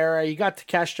got Guevara, you got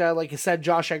Takeshita. Like I said,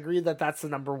 Josh, I agree that that's the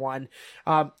number one.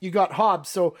 You got Hobbs.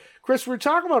 So Chris, we're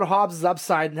talking about Hobbs'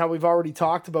 upside and how we've already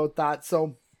talked about that.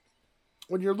 So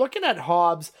when you're looking at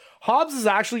Hobbs is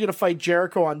actually going to fight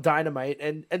Jericho on Dynamite.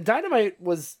 And Dynamite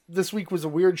this week was a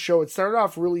weird show. It started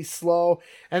off really slow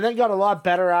and then got a lot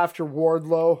better after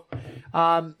Wardlow.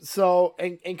 And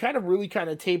kind of really kind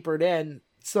of tapered in.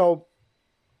 So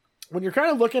when you're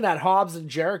kind of looking at Hobbs and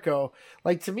Jericho,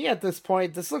 like, to me at this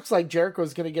point, this looks like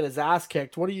Jericho's going to get his ass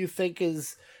kicked. What do you think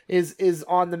is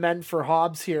on the mend for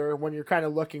Hobbs here when you're kind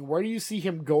of looking? Where do you see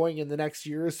him going in the next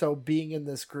year or so being in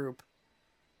this group?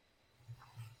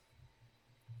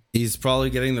 He's probably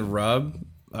getting the rub,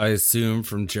 I assume,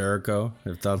 from Jericho,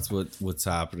 if that's what's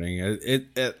happening.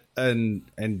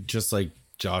 And just like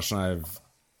Josh and I have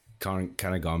kind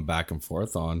of gone back and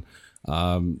forth on,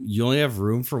 you only have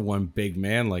room for one big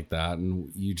man like that, and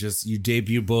you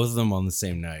debut both of them on the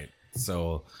same night.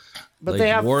 So, but like, they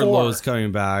have Wardlow's four.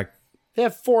 coming back. They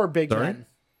have four big men.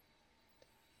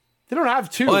 They don't have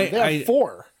two. They have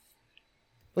four.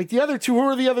 Like, the other two, who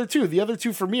are the other two? The other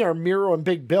two for me are Miro and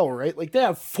Big Bill, right? Like, they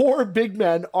have four big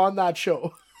men on that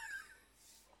show.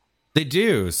 They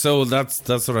do. So that's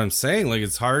what I'm saying. Like,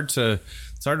 it's hard to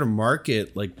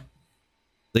market, like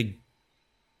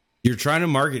you're trying to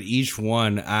market each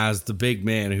one as the big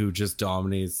man who just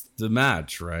dominates the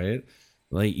match, right?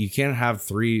 Like, you can't have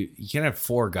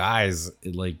four guys.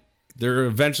 Like, they're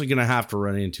eventually going to have to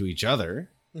run into each other.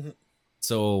 Mm-hmm.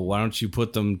 So why don't you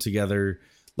put them together?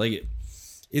 Like,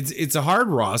 it's a hard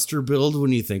roster build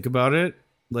when you think about it.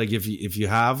 Like, if you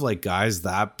have like guys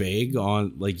that big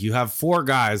on, like, you have four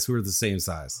guys who are the same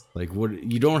size. Like,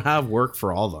 you don't have work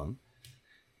for all of them.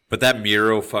 But that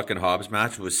Miro fucking Hobbs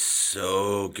match was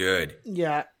so good.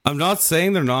 Yeah. I'm not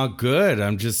saying they're not good.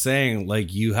 I'm just saying,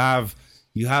 like, you have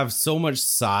so much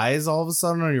size all of a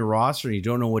sudden on your roster and you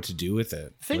don't know what to do with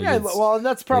it. And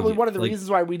that's probably one of the reasons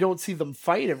why we don't see them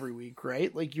fight every week,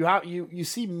 right? Like, you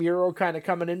see Miro kind of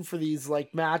coming in for these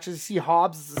like matches. You see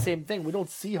Hobbs is the same thing. We don't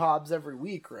see Hobbs every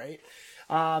week, right?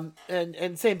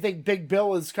 And same thing. Big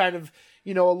Bill is kind of, a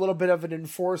little bit of an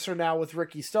enforcer now with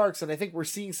Ricky Starks, and I think we're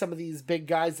seeing some of these big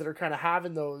guys that are kind of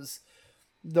having those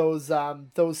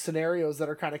scenarios that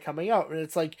are kind of coming out. And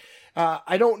it's like,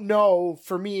 I don't know,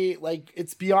 for me, like,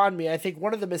 it's beyond me. I think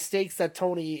one of the mistakes that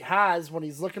Tony has when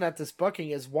he's looking at this booking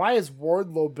is, why is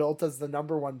Wardlow built as the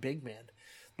number one big man?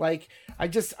 Like,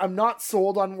 I'm not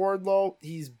sold on Wardlow.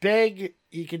 He's big.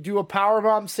 He can do a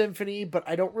powerbomb symphony, but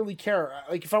I don't really care.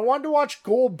 Like, if I wanted to watch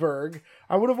Goldberg,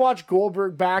 I would have watched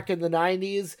Goldberg back in the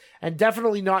 90s and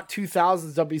definitely not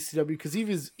 2000s WCW, because he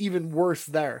was even worse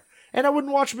there. And I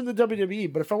wouldn't watch him in the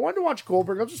WWE, but if I wanted to watch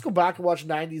Goldberg, I'll just go back and watch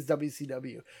 90s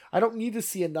WCW. I don't need to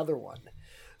see another one.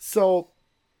 So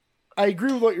I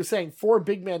agree with what you're saying. Four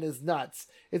big men is nuts.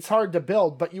 It's hard to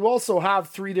build, but you also have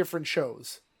three different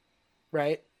shows,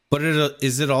 right? But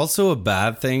is it also a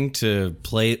bad thing to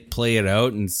play it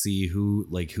out and see who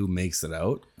makes it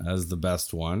out as the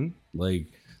best one? Like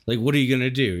what are you gonna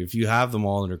do if you have them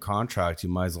all under contract? You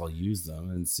might as well use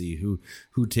them and see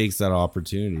who takes that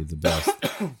opportunity the best.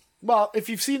 Well, if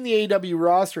you've seen the AEW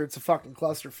roster, it's a fucking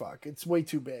clusterfuck. It's way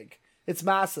too big. It's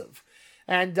massive.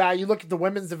 And you look at the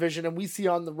women's division, and we see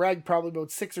on the reg probably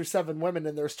about 6 or 7 women,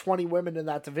 and there's 20 women in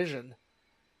that division,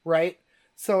 right?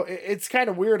 So it's kind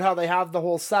of weird how they have the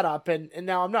whole setup. And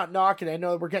now I'm not knocking. I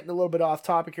know we're getting a little bit off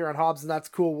topic here on Hobbs, and that's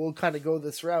cool. We'll kind of go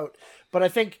this route. But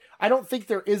I don't think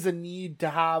there is a need to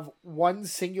have one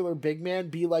singular big man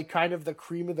be like kind of the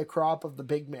cream of the crop of the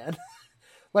big man.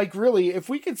 Like, really, if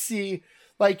we could see,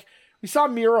 like, we saw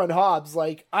Miro and Hobbs.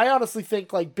 Like, I honestly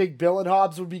think like Big Bill and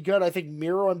Hobbs would be good. I think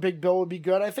Miro and Big Bill would be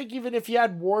good. I think even if you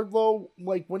had Wardlow,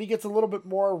 like, when he gets a little bit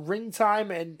more ring time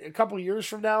and a couple years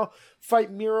from now,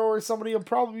 fight Miro or somebody, will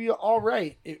probably be all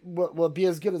right. Will it be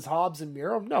as good as Hobbs and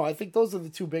Miro? No, I think those are the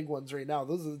two big ones right now.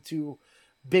 Those are the two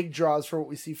big draws for what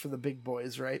we see for the big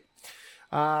boys, right?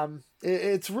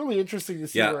 It's really interesting to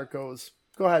see where it goes.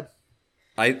 Go ahead.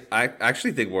 I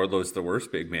actually think Wardlow's the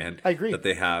worst big man. I agree that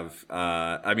they have.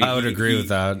 I would agree with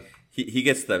that. He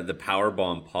gets the power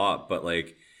bomb pop, but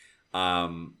like, I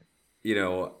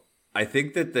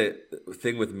think that the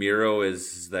thing with Miro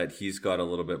is that he's got a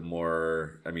little bit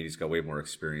more. I mean, he's got way more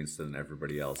experience than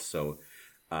everybody else. So,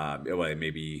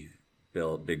 maybe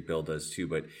Big Bill does too,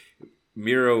 but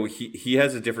Miro he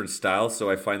has a different style.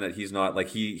 So I find that he's not like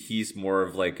he's more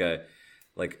of like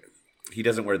he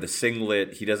doesn't wear the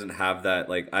singlet. He doesn't have that,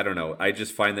 like, I don't know. I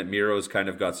just find that Miro's kind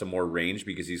of got some more range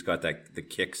because he's got the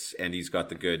kicks and he's got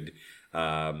the good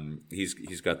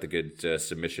he's got the good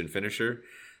submission finisher.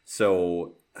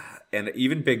 So, and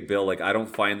even Big Bill, like, I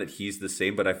don't find that he's the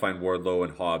same, but I find Wardlow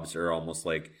and Hobbs are almost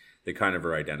like they kind of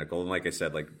are identical. And like I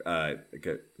said, like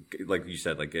you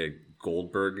said, like a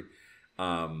Goldberg.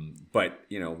 But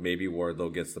maybe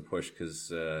Wardlow gets the push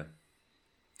because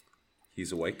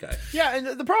he's a white guy. Yeah, and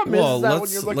the problem is that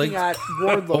when you're looking at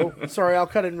Wardlow, sorry, I'll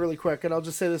cut in really quick, and I'll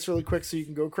just say this really quick so you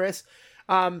can go, Chris.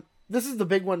 This is the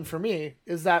big one for me,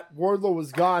 is that Wardlow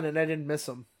was gone and I didn't miss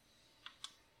him.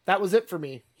 That was it for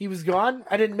me. He was gone.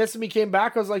 I didn't miss him. He came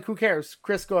back. I was like, who cares?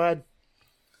 Chris, go ahead.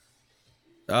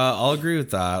 I'll agree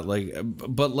with that. Like,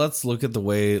 but let's look at the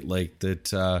way like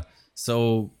that.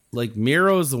 So like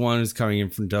Miro's the one who's coming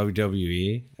in from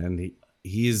WWE, and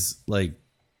he's like,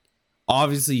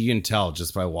 obviously you can tell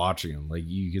just by watching him. Like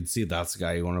you can see that's the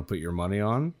guy you want to put your money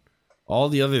on. All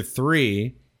the other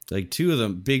three, like two of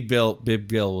them, Big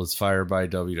Bill was fired by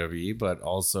WWE, but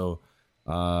also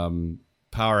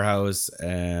Powerhouse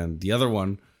and the other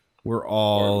one were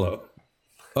all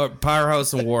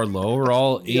Powerhouse and Wardlow were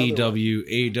all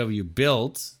AEW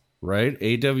built, right?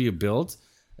 AEW built,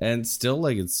 and still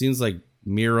like it seems like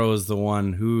Miro is the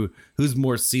one who's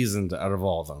more seasoned out of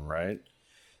all of them, right?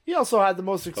 He also had the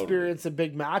most experience in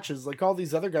big matches. Like all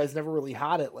these other guys never really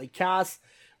had it. Like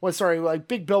like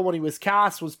Big Bill when he was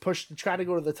Cass was pushed to try to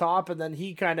go to the top, and then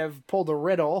he kind of pulled a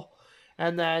Riddle.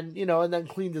 And then, and then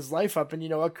cleaned his life up. And,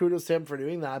 kudos to him for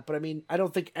doing that. But, I mean, I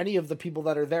don't think any of the people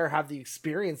that are there have the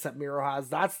experience that Miro has.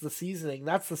 That's the seasoning.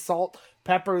 That's the salt,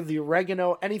 pepper, the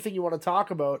oregano, anything you want to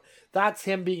talk about. That's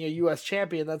him being a U.S.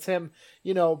 champion. That's him,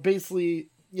 basically,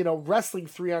 wrestling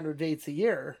 300 dates a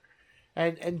year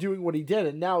and doing what he did.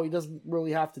 And now he doesn't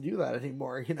really have to do that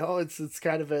anymore. It's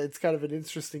kind of an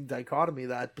interesting dichotomy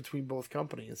that between both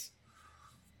companies.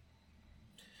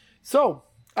 So,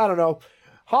 I don't know.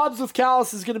 Hobbs with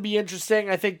Callis is going to be interesting.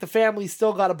 I think the family's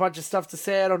still got a bunch of stuff to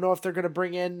say. I don't know if they're going to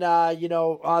bring in,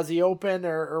 Aussie Open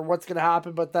or what's going to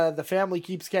happen, but the family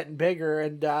keeps getting bigger,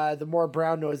 and the more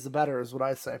brown noise, the better, is what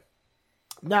I say.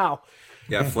 Now.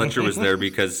 Yeah, Fletcher was there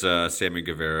because Sammy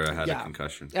Guevara had a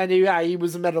concussion. And he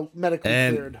was medically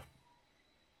cleared.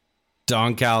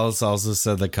 Don Callis also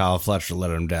said that Kyle Fletcher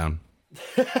let him down.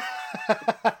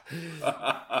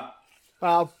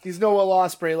 Well, he's no Will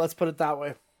Ospreay, let's put it that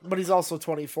way. But he's also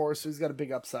 24, so he's got a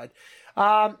big upside.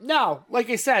 Now, like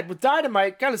I said, with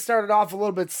Dynamite, kind of started off a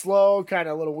little bit slow, kind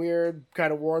of a little weird,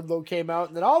 kind of Wardlow came out,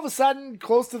 and then all of a sudden,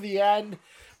 close to the end,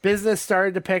 business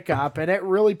started to pick up, and it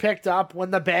really picked up when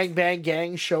the Bang Bang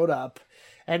Gang showed up,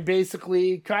 and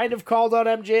basically kind of called out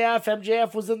MJF.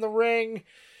 MJF was in the ring,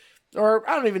 or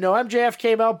I don't even know, MJF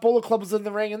came out, Bullet Club was in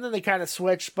the ring, and then they kind of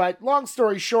switched, but long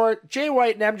story short, Jay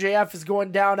White and MJF is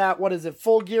going down at,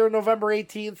 Full Gear November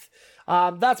 18th.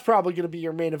 That's probably going to be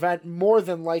your main event, more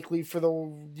than likely for the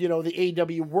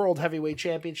AEW World Heavyweight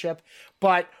Championship.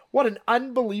 But what an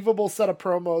unbelievable set of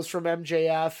promos from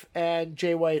MJF and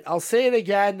Jay White. I'll say it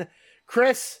again.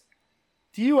 Chris,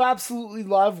 do you absolutely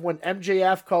love when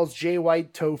MJF calls Jay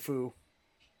White tofu?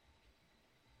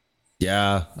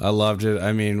 Yeah, I loved it.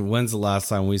 I mean, when's the last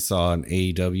time we saw an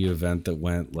AEW event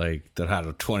that had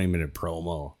a 20-minute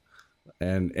promo?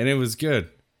 And it was good.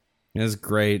 It was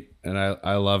great. And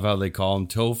I love how they call him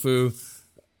tofu.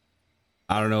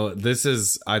 I don't know. This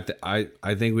is I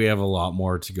think we have a lot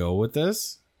more to go with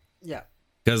this. Yeah.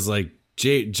 Because like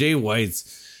Jay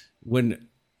White's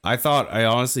I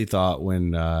honestly thought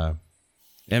when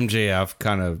MJF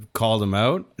kind of called him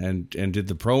out and did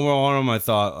the promo on him,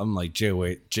 I'm like Jay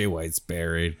White's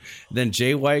buried. Then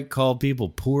Jay White called people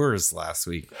poors last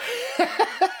week.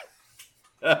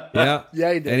 Yeah, he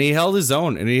did. And he held his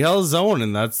own, and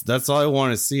that's all I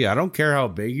want to see. I don't care how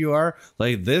big you are.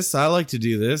 Like this, I like to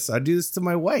do this. I do this to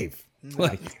my wife.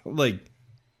 Like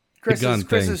Chris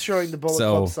is showing the Bullet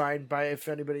Club sign by if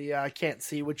anybody can't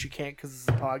see, which you can't because it's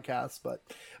a podcast, but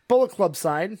Bullet Club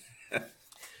sign.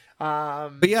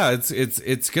 But yeah,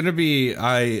 it's gonna be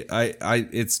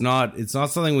it's not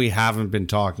something we haven't been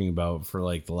talking about for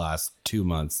like the last 2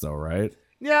 months though, right?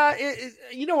 Yeah,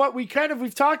 you know what? We've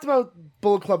talked about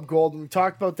Bullet Club Gold, and we've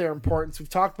talked about their importance. We've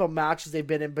talked about matches they've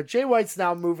been in, but Jay White's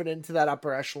now moving into that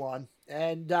upper echelon.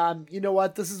 And you know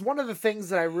what? This is one of the things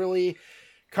that I really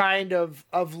kind of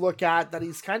look at, that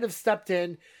he's kind of stepped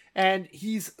in, and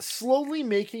he's slowly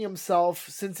making himself,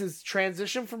 since his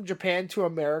transition from Japan to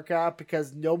America,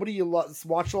 because nobody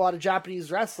watched a lot of Japanese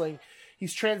wrestling,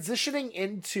 he's transitioning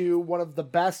into one of the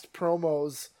best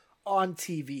promos on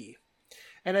TV.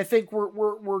 And I think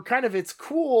we're kind of, it's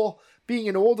cool being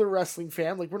an older wrestling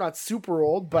fan. Like, we're not super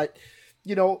old, but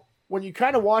when you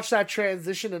kind of watch that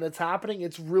transition and it's happening,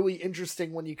 it's really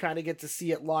interesting when you kind of get to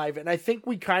see it live. And I think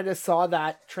we kind of saw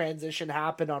that transition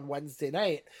happen on Wednesday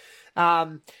night.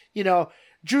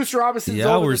 Juice Robinson.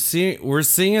 Yeah, we're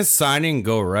seeing a signing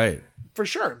go right. For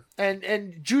sure.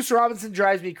 And Juice Robinson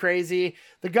drives me crazy.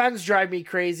 The Guns drive me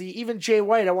crazy. Even Jay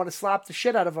White, I want to slap the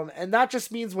shit out of him. And that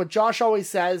just means what Josh always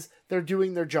says, they're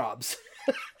doing their jobs.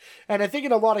 And I think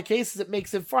in a lot of cases it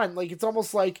makes it fun. Like, it's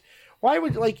almost like, why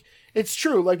would, like, it's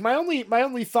true. Like, my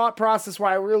only thought process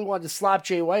why I really wanted to slap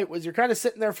Jay White was you're kind of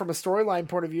sitting there from a storyline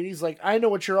point of view. And he's like, I know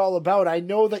what you're all about. I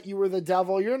know that you were the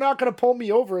devil. You're not going to pull me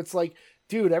over. It's like,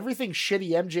 dude, everything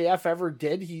shitty MJF ever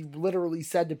did, he literally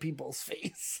said to people's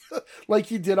face, like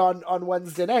he did on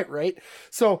Wednesday night, right?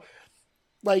 So,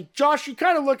 like, Josh, you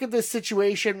kind of look at this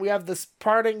situation. We have this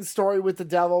parting story with the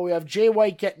devil. We have Jay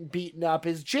White getting beaten up.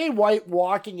 Is Jay White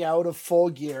walking out of Full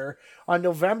Gear on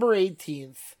November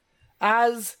 18th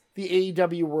as the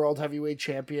AEW World Heavyweight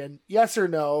Champion? Yes or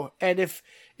no? And if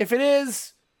it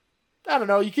is, I don't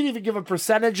know, you can even give a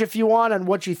percentage if you want on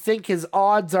what you think his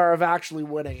odds are of actually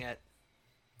winning it.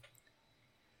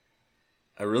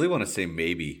 I really want to say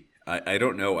maybe. I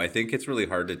don't know. I think it's really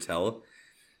hard to tell.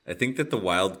 I think that the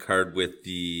wild card with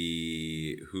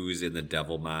the who's in the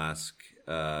devil mask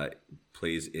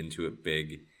plays into it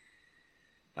big.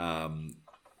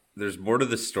 There's more to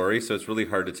the story, so it's really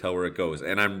hard to tell where it goes.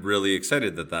 And I'm really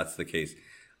excited that that's the case.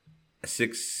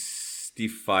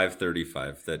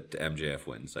 65-35 that MJF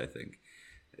wins, I think.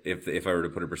 If I were to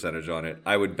put a percentage on it,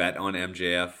 I would bet on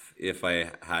MJF if I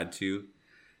had to.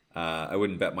 I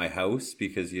wouldn't bet my house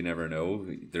because you never know.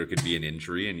 There could be an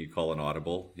injury and you call an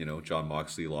audible. John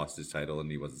Moxley lost his title and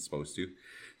he wasn't supposed to.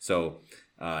 So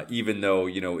even though,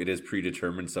 it is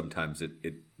predetermined, sometimes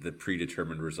the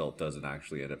predetermined result doesn't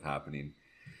actually end up happening.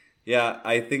 Yeah,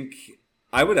 I think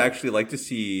I would actually like to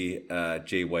see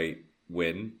Jay White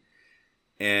win.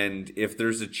 And if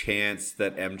there's a chance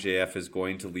that MJF is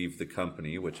going to leave the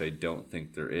company, which I don't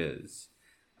think there is,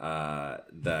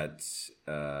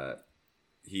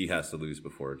 he has to lose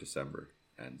before December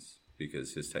ends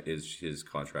because his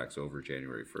contract's over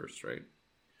January 1st, right?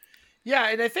 Yeah,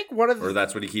 and I think or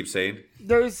that's what he keeps saying.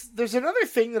 There's another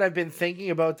thing that I've been thinking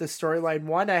about this storyline.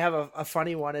 One, I have a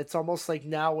funny one. It's almost like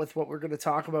now with what we're going to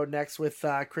talk about next with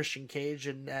Christian Cage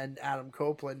and Adam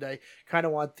Copeland. I kind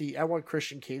of want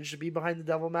Christian Cage to be behind the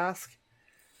devil mask,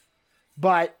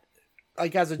 but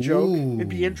like as a joke, it'd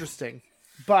be interesting.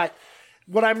 But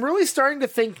what I'm really starting to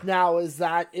think now is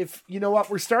that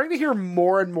we're starting to hear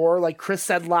more and more, like Chris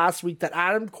said last week, that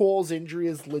Adam Cole's injury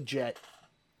is legit.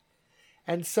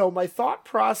 And so my thought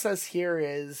process here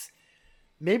is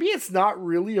maybe it's not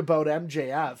really about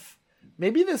MJF.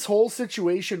 Maybe this whole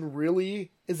situation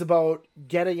really is about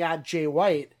getting at Jay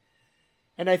White.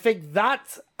 And I think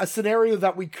that's a scenario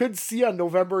that we could see on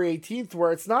November 18th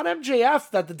where it's not MJF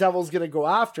that the devil's going to go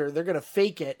after. They're going to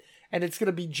fake it. And it's going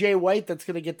to be Jay White that's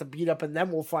going to get the beat up, and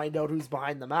then we'll find out who's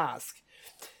behind the mask.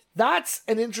 That's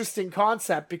an interesting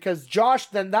concept because, Josh,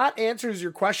 then that answers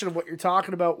your question of what you're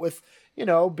talking about with,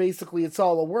 basically it's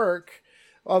all a work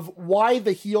of why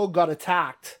the heel got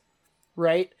attacked,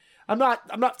 right? I'm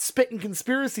not spitting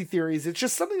conspiracy theories. It's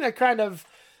just something that kind of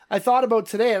I thought about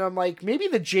today, and I'm like, maybe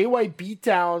the Jay White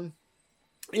beatdown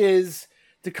is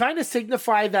to kind of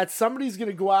signify that somebody's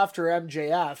going to go after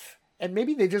MJF. And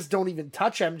maybe they just don't even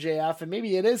touch MJF. And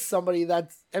maybe it is somebody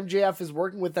that MJF is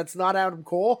working with that's not Adam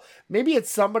Cole. Maybe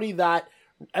it's somebody that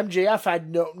MJF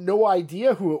had no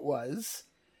idea who it was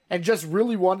and just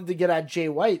really wanted to get at Jay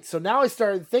White. So now I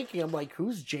started thinking, I'm like,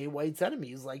 who's Jay White's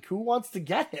enemies? Like, who wants to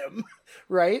get him?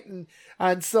 Right?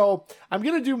 And so I'm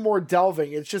going to do more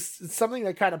delving. It's something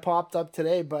that kind of popped up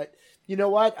today. But you know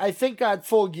what? I think at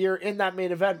Full Gear in that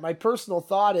main event, my personal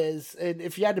thought is, and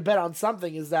if you had to bet on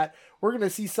something, is that we're going to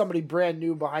see somebody brand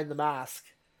new behind the mask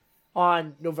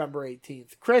on November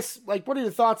 18th. Chris, like, what are your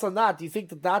thoughts on that? Do you think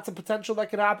that that's a potential that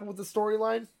could happen with the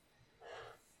storyline?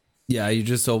 Yeah, you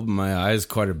just opened my eyes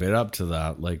quite a bit up to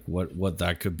that, like what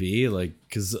that could be, like,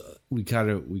 because we kind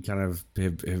of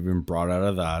have been brought out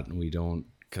of that, and we don't,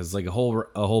 because like a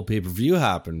whole pay-per-view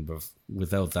happened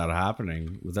without that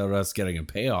happening, without us getting a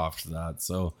payoff to that.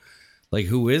 So, like,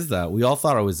 who is that? We all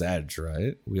thought it was Edge,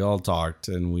 right? We all talked,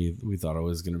 and we thought it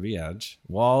was going to be Edge.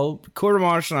 Well,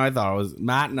 Quartermarsh and I thought it was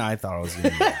Matt, and I thought it was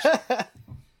going to be Edge.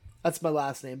 That's my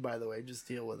last name, by the way. Just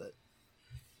deal with it.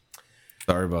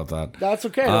 Sorry about that. That's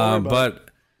okay. Don't worry about but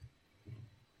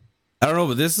I don't know,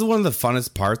 but this is one of the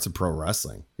funnest parts of pro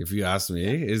wrestling, if you ask me,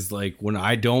 is like when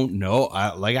I don't know,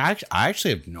 I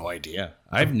actually have no idea.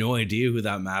 I have no idea who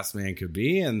that masked man could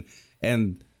be. And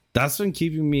that's been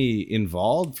keeping me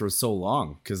involved for so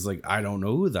long, because like I don't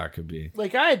know who that could be.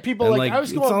 Like I had people And, like I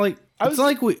was going. It's not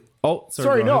like we. Oh,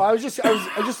 sorry, no. I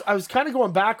was kind of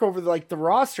going back over the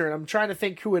roster, and I'm trying to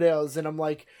think who it is, and I'm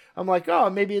like, oh,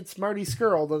 maybe it's Marty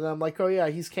Skrull, and I'm like, oh yeah,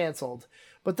 he's canceled.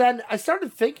 But then I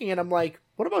started thinking, and I'm like,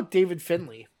 what about David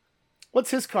Finlay?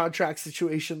 What's his contract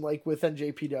situation like with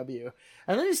NJPW?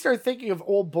 And then you start thinking of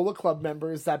old Bullet Club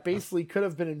members that basically could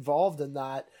have been involved in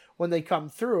that when they come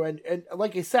through. And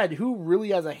like I said, who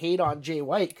really has a hate on Jay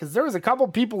White? Because there was a couple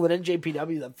people in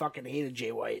NJPW that fucking hated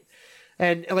Jay White.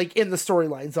 And like in the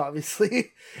storylines,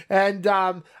 obviously. And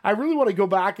I really want to go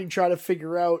back and try to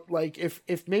figure out like if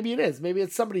maybe it is. Maybe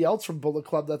it's somebody else from Bullet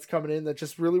Club that's coming in that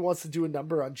just really wants to do a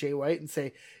number on Jay White and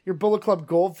say, your Bullet Club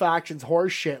Gold faction's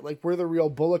horse shit. Like we're the real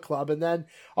Bullet Club. And then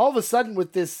all of a sudden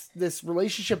with this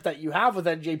relationship that you have with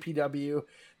NJPW,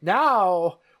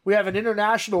 now we have an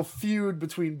international feud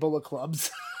between Bullet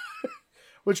Clubs,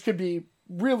 which could be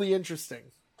really interesting.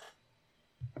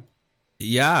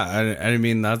 Yeah, I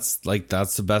mean that's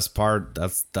the best part.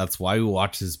 That's why we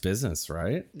watch his business,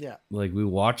 right? Yeah. Like we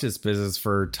watch his business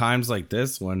for times like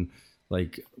this when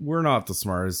like we're not the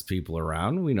smartest people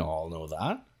around. We all know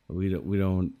that. We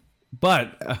don't.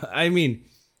 But I mean,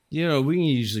 we can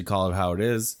usually call it how it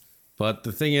is. But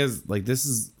the thing is, like, this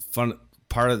is fun.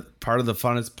 Part of the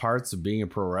funnest parts of being a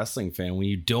pro wrestling fan when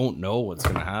you don't know what's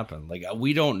going to happen. Like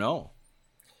we don't know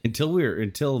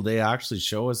until they actually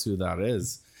show us who that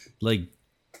is. Like,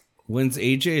 when's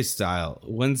AJ's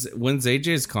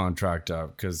contract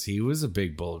up? Because he was a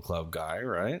big Bullet Club guy,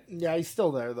 right? Yeah, he's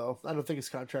still there though. I don't think his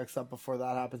contract's up before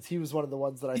that happens. He was one of the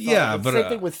ones that I thought. Yeah, but same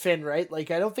thing with Finn, right? Like,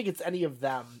 I don't think it's any of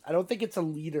them. I don't think it's a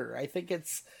leader. I think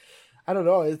it's, I don't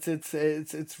know.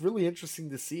 It's really interesting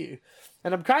to see.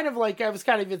 And I'm kind of like, I was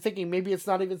kind of even thinking maybe it's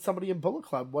not even somebody in Bullet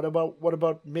Club. What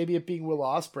about maybe it being Will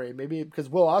Ospreay? Maybe because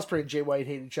Will Ospreay and Jay White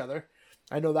hate each other.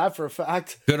 I know that for a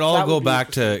fact. Could all go back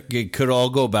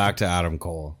to Adam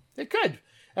Cole. It could.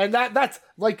 And that's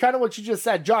like kind of what you just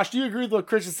said. Josh, do you agree with what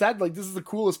Chris has said? Like, this is the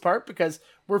coolest part because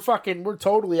we're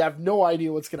totally have no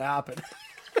idea what's going to happen.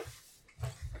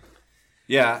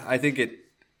 Yeah, I think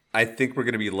we're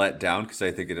going to be let down because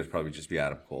I think it'll probably just be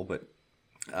Adam Cole, but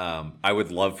I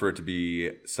would love for it to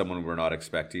be someone we're not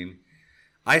expecting.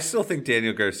 I still think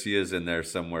Daniel Garcia's in there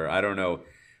somewhere. I don't know.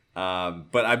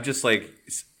 But I'm just like,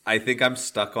 I think I'm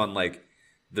stuck on like,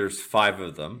 there's 5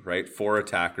 of them, right? 4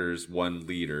 attackers, 1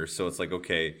 leader. So it's like,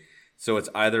 okay, so it's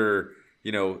either,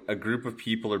 a group of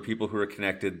people or people who are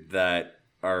connected that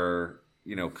are,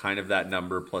 kind of that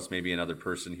number plus maybe another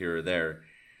person here or there.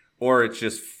 Or it's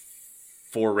just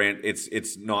 4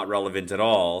 it's not relevant at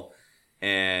all.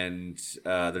 And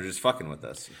they're just fucking with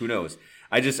us. Who knows?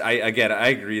 I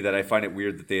agree that I find it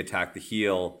weird that they attack the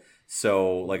heel.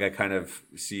 So like I kind of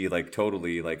see like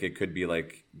totally like it could be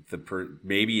like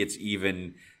maybe it's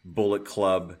even Bullet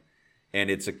Club and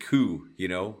it's a coup,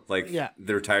 like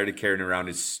they're tired of carrying around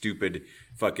his stupid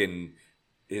fucking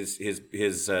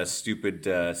his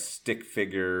stupid stick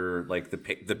figure, like the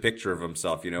picture of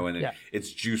himself, and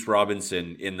it's Juice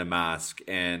Robinson in the mask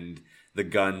and the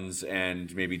guns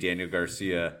and maybe Daniel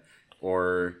Garcia,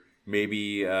 or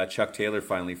maybe Chuck Taylor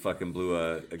finally fucking blew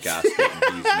a gasket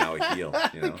and he's now a heel.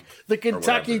 The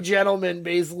Kentucky gentleman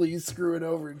basically screwing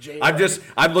over Jay.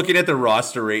 I'm looking at the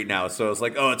roster right now, so it's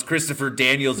like, oh, it's Christopher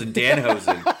Daniels and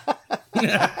Danhausen.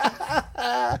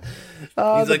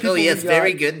 He's like, oh yes,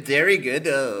 very good, very good.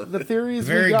 The theories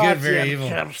very good, very evil.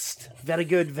 Cursed. Very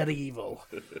good, very evil.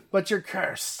 But you're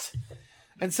cursed.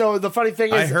 And so the funny thing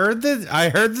is, I heard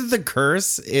that the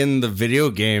curse in the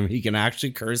video game, he can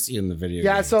actually curse you in the video game.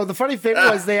 Yeah, so the funny thing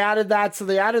was they added that. So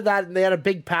they added that and they had a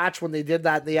big patch when they did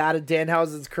that. They added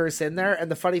Danhausen's curse in there.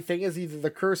 And the funny thing is either the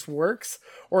curse works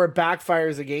or it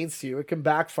backfires against you. It can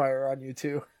backfire on you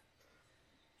too.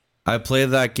 I played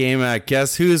that game at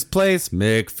Guess Whose Place?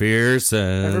 McPherson's.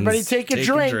 Everybody take a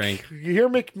drink. You hear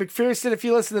McPherson, if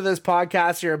you listen to this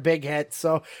podcast, you're a big hit.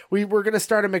 So we're going to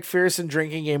start a McPherson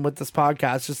drinking game with this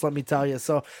podcast, just let me tell you.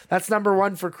 So that's number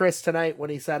 1 for Chris tonight when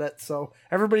he said it. So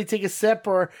everybody take a sip,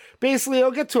 or basically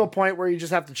it'll get to a point where you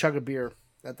just have to chug a beer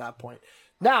at that point.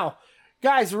 Now,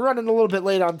 guys, we're running a little bit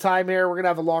late on time here. We're going to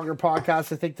have a longer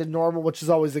podcast, I think, than normal, which is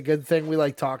always a good thing. We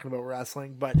like talking about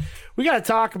wrestling, but we got to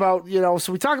talk about,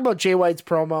 so we talked about Jay White's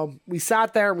promo. We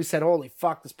sat there and we said, holy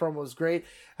fuck, this promo is great.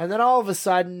 And then all of a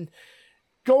sudden,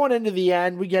 going into the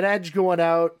end, we get Edge going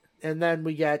out, and then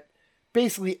we get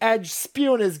basically Edge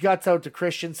spewing his guts out to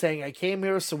Christian, saying, I came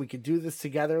here so we could do this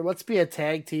together. Let's be a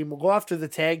tag team. We'll go after the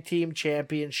tag team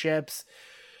championships.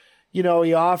 you know,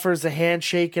 he offers a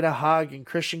handshake and a hug, and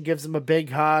Christian gives him a big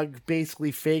hug,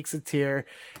 basically fakes a tear.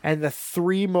 And the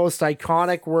three most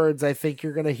iconic words I think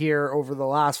you're going to hear over the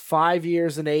last 5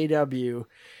 years in AEW,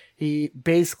 he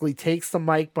basically takes the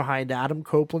mic behind Adam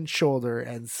Copeland's shoulder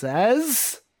and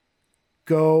says,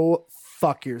 "Go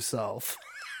fuck yourself."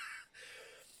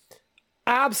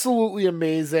 Absolutely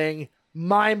amazing.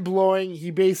 Mind-blowing.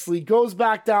 He basically goes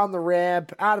back down the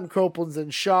ramp. Adam Copeland's in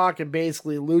shock, and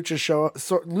basically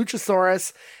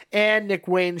Luchasaurus and Nick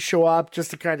Wayne show up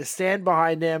just to kind of stand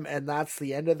behind him, and that's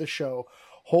the end of the show.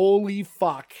 Holy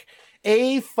fuck.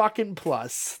 A fucking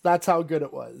plus. That's how good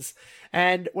it was.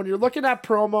 And when you're looking at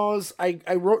promos,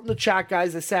 I wrote in the chat,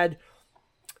 guys, I said,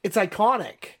 it's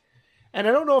iconic. And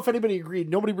I don't know if anybody agreed.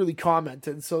 Nobody really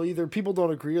commented. So either people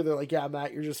don't agree or they're like, yeah,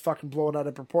 Matt, you're just fucking blowing out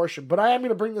of proportion. But I am going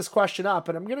to bring this question up,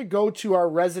 and I'm going to go to our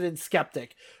resident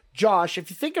skeptic. Josh, if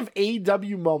you think of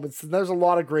AEW moments, and there's a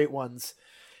lot of great ones,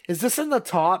 is this in the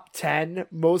top 10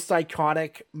 most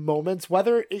iconic moments?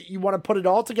 Whether you want to put it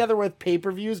all together with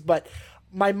pay-per-views, but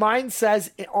my mind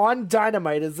says on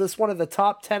Dynamite, is this one of the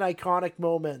top 10 iconic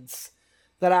moments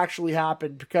that actually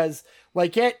happened? Because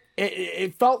like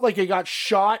it felt like it got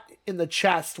shot in the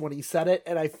chest when he said it,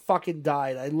 and I fucking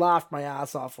died. I laughed my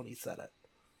ass off when he said it.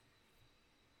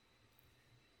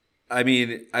 I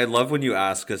mean, I love when you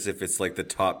ask us if it's like the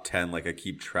top 10, like I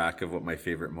keep track of what my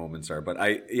favorite moments are. But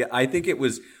I think it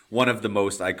was one of the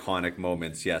most iconic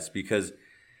moments, yes, because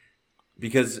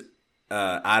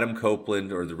Adam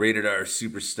Copeland, or the Rated R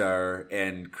Superstar,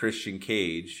 and Christian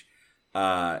Cage,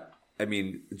 I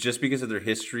mean, just because of their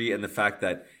history and the fact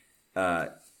that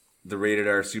the Rated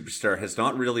R Superstar has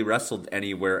not really wrestled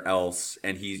anywhere else,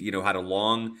 and he's, you know, had a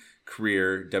long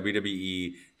career,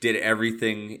 WWE, did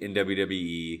everything in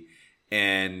WWE,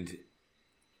 and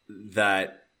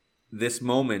that this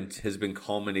moment has been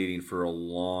culminating for a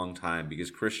long time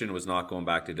because Christian was not going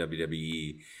back to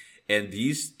WWE, and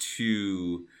these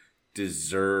two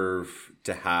deserve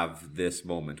to have this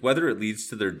moment, whether it leads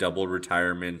to their double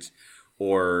retirement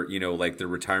or, you know, like their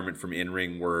retirement from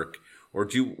in-ring work, or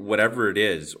do whatever it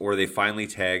is, or they finally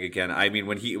tag again. I mean,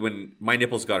 when my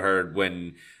nipples got hard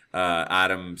when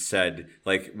Adam said,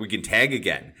 like, we can tag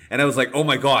again, and I was like, oh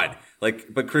my god,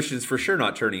 like, but Christian's for sure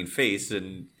not turning face,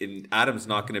 and Adam's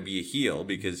not going to be a heel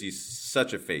because he's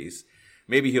such a face.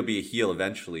 Maybe he'll be a heel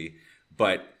eventually,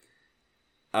 but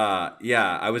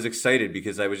yeah, I was excited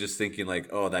because I was just thinking like,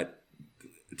 oh, that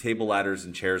table, ladders,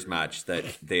 and chairs match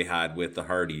that they had with the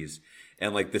Hardys,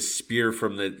 and like the spear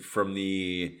from the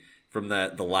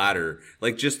ladder,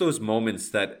 like just those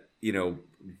moments that, you know,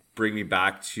 bring me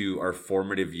back to our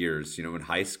formative years, you know, in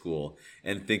high school,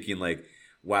 and thinking like,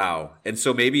 wow. And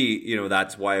so maybe, you know,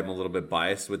 that's why I'm a little bit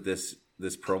biased with this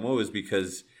promo, is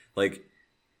because like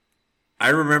I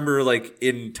remember like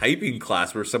in typing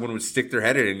class where someone would stick their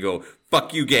head in and go,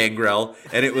 "Fuck you, Gangrel,"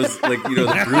 and it was like, you know,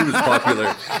 the brew was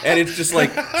popular, and it's just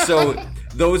like, so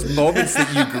those moments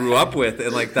that you grew up with,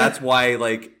 and like that's why,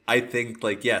 like, I think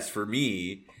like, yes, for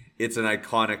me, it's an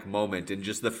iconic moment, and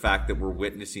just the fact that we're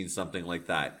witnessing something like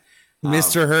that.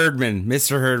 Mr. Herdman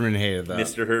hated that.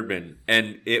 Mr. Herdman,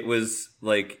 and it was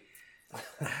like,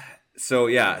 so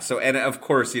yeah, so, and of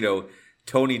course, you know,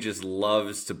 Tony just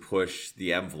loves to push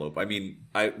the envelope. I mean,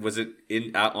 was it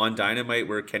on Dynamite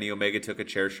where Kenny Omega took a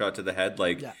chair shot to the head?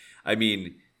 Like, yeah. I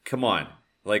mean, come on.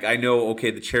 Like, I know, okay,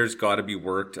 the chair's got to be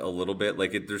worked a little bit.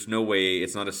 Like, there's no way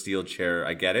it's not a steel chair.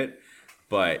 I get it,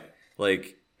 but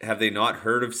like, have they not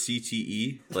heard of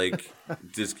CTE? Like,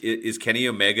 is Kenny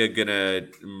Omega gonna?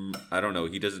 I don't know.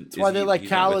 He doesn't. That's why they like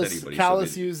Callis.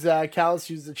 Callis used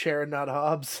the chair and not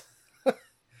Hobbs.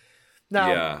 Now,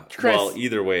 yeah. Chris, well,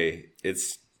 either way,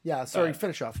 it's Sorry,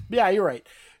 finish off. Yeah, you're right.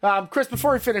 Chris,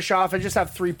 before we finish off, I just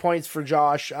have 3 points for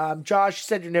Josh. Josh, you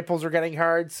said your nipples are getting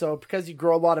hard, so because you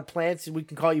grow a lot of plants, we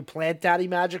can call you Plant Daddy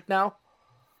Magic now.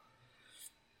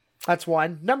 That's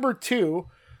one. Number 2,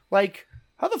 like,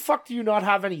 how the fuck do you not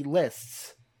have any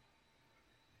lists?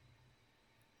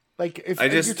 Like, if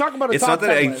you're talking about a it's top not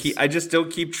that 10 list. I just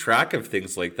don't keep track of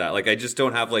things like that. Like, I just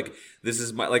don't have, like, this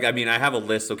is my, like, I mean, I have a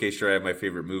list. Okay, sure, I have my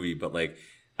favorite movie, but like,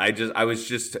 I was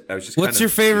just. What's your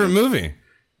favorite movie?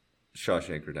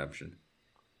 Shawshank Redemption.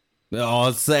 Oh,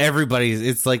 it's everybody's.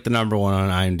 It's like the number one on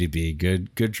IMDb.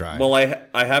 Good try. Well,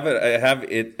 I have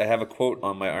a quote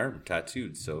on my arm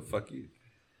tattooed. So fuck you.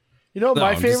 You know what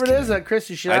my favorite is? Chris,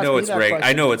 you should ask me that I know it's great. question.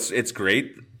 I know it's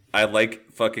great. I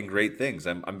like fucking great things.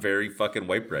 I'm very fucking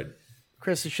white bread.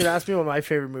 Chris, you should ask me what my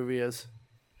favorite movie is.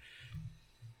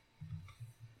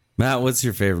 Matt, what's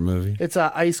your favorite movie? It's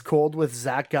Ice Cold with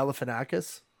Zach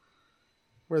Galifianakis.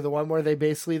 Where the one where they're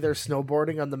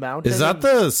snowboarding on the mountain. Is that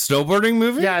the snowboarding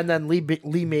movie? Yeah, and then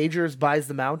Lee Majors buys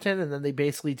the mountain, and then they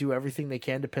basically do everything they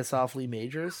can to piss off Lee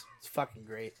Majors. It's fucking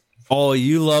great. Oh,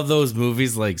 you love those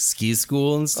movies like Ski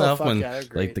School and stuff when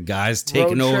like the guy's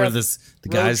taking over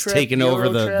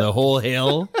the whole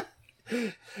hill.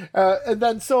 And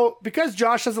then so because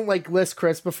Josh doesn't like list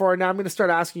Chris before, now I'm going to start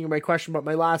asking you my question. But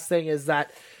my last thing is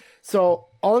that, so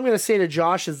all I'm going to say to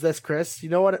Josh is this, Chris. You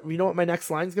know what my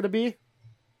next line is going to be?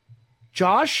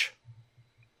 Josh,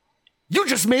 you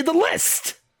just made the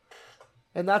list.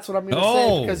 And that's what I'm going to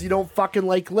say because you don't fucking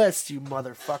like lists, you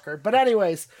motherfucker. But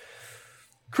anyways,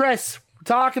 Chris, we're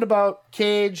talking about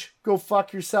Cage, go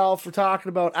fuck yourself. We're talking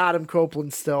about Adam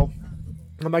Copeland still.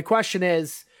 And my question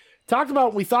is, talked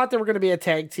about we thought they were going to be a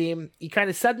tag team. He kind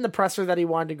of said in the presser that he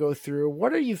wanted to go through.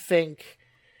 What do you think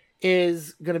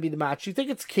is going to be the match? Do you think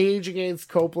it's Cage against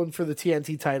Copeland for the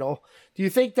TNT title? Do you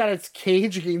think that it's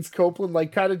Cage against Copeland,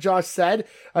 like kind of Josh said,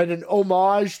 and an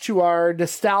homage to our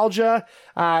nostalgia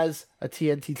as a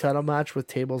TNT title match with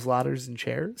tables, ladders, and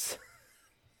chairs?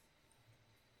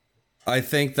 I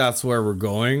think that's where we're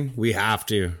going. We have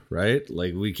to, right?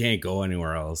 Like we can't go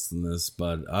anywhere else than this.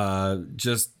 But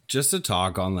just to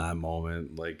talk on that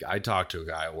moment, like I talked to a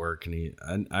guy at work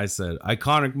and I said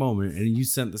iconic moment, and you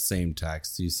sent the same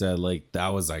text. You said like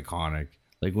that was iconic.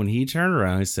 Like when he turned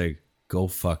around, he said, "Go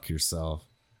fuck yourself."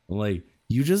 I'm like,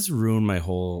 you just ruined my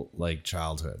whole like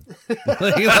childhood.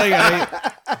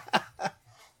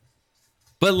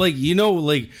 But like, you know,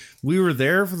 like we were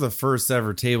there for the first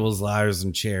ever tables, ladders,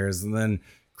 and chairs, and then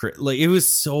like it was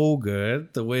so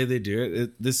good the way they do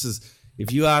it. This is,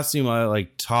 if you ask me my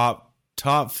like top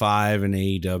 5 in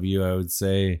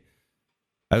AEW,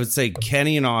 I would say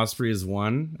Kenny and Osprey is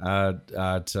one at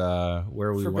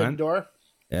where we Forbidden went, Door.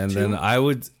 And 2? then I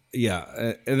would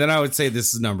say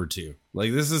this is number 2.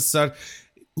 Like this is such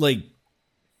like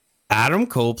Adam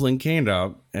Copeland came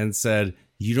up and said,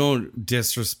 "You don't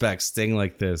disrespect Sting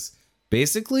like this."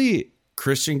 Basically,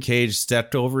 Christian Cage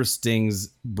stepped over Sting's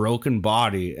broken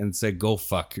body and said, "Go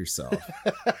fuck yourself."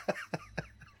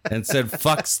 And said,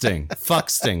 "Fuck Sting. Fuck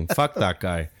Sting. Fuck that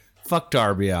guy. Fuck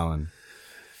Darby Allin."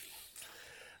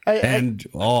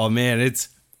 Oh man,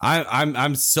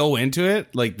 I'm so into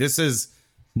it. Like this is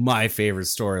my favorite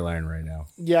storyline right now.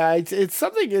 Yeah, it's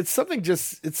something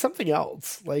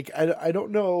else. Like I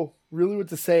don't know really what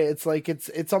to say. It's like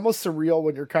it's almost surreal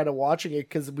when you're kind of watching it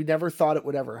because we never thought it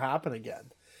would ever happen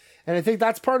again. And I think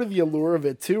that's part of the allure of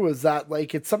it too, is that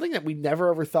like it's something that we never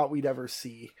ever thought we'd ever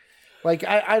see. Like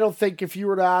I don't think if you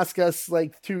were to ask us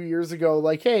like 2 years ago,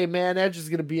 like, hey man, Edge is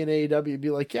gonna be in AEW, you'd be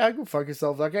like, yeah, go fuck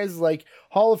yourself. That guy's like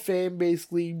Hall of Fame,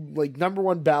 basically like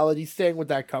 #1 ballot. He's staying with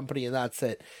that company and that's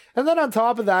it. And then on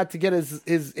top of that, to get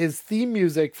his theme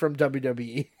music from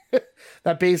WWE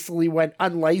that basically went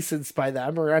unlicensed by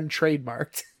them or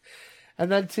untrademarked.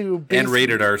 And then and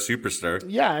rated R superstar.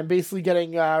 Yeah, and basically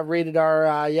getting rated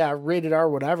R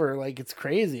whatever. Like it's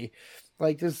crazy.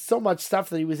 Like there's so much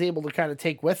stuff that he was able to kind of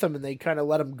take with him and they kind of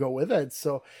let him go with it.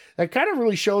 So that kind of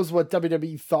really shows what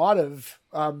WWE thought of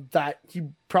that he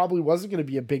probably wasn't going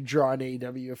to be a big draw in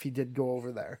AEW if he did go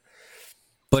over there.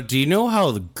 But do you know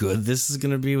how good this is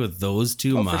going to be with those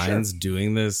two minds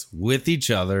doing this with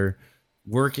each other,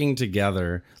 working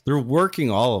together? They're working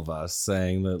all of us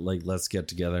saying that, like, let's get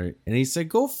together. And he said,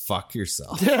 "Go fuck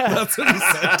yourself." Yeah. That's what he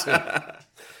said to him.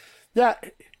 Yeah.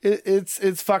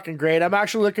 It's fucking great. I'm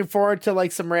actually looking forward to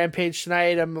like some Rampage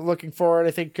tonight. I'm looking forward.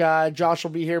 I think Josh will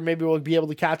be here. Maybe we'll be able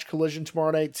to catch Collision tomorrow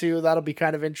night too. That'll be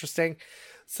kind of interesting.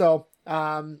 So,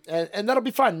 and that'll be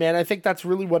fun, man. I think that's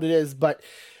really what it is. But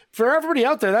for everybody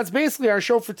out there, that's basically our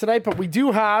show for tonight. But we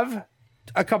do have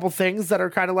a couple things that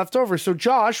are kind of left over. So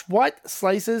Josh, what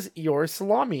slices your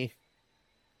salami?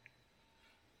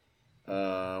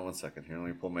 1 second here. Let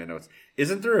me pull my notes.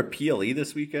 Isn't there a PLE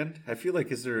this weekend? I feel like,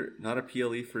 is there not a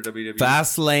PLE for WWE?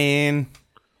 Fastlane.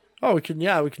 Oh, we can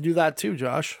do that too,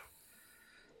 Josh.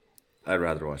 I'd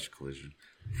rather watch Collision.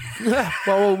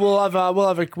 Well,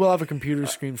 we'll have a computer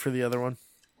screen for the other one.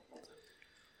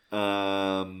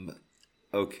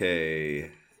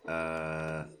 Okay.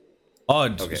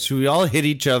 Okay. Should we all hit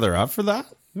each other up for that?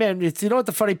 Man, you know what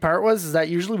the funny part was? Is that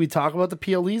usually we talk about the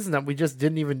PLEs and that we just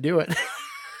didn't even do it.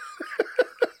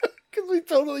 Because we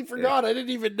totally forgot. Yeah. I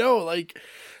didn't even know. Like,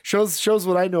 shows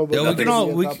what I know about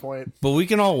that point. But we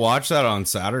can all watch that on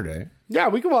Saturday. Yeah,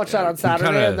 we can watch that on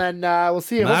Saturday, and then we'll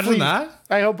see. Imagine that.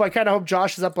 I kind of hope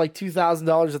Josh is up like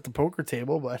 $2,000 at the poker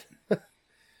table, but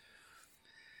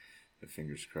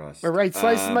fingers crossed. All right,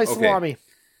 slices my salami.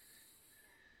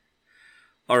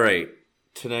 All right,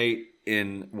 tonight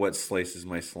in what slices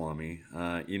my salami?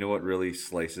 You know what really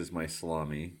slices my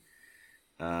salami?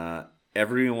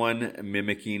 everyone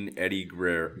mimicking Eddie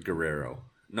Guerrero.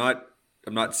 I'm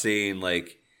not saying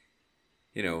like,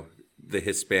 the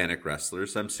Hispanic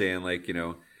wrestlers. I'm saying like,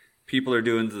 people are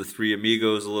doing the Three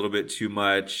Amigos a little bit too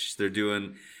much. They're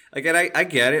doing like, and I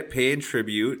get it, paying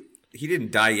tribute. He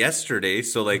didn't die yesterday,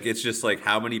 so like it's just like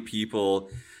how many people.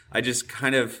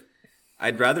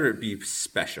 I'd rather it be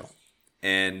special,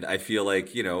 and I feel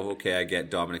like okay, I get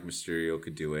Dominic Mysterio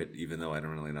could do it, even though I'm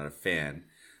really not a fan.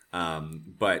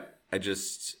 But I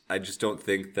just don't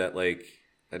think that like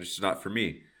that is not for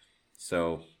me.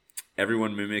 So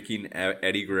everyone mimicking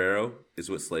Eddie Guerrero is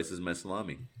what slices my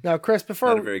salami. Now, Chris, before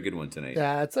not a very good one tonight.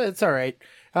 Yeah, it's all right.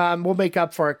 We'll make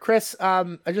up for it. Chris,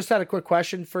 I just had a quick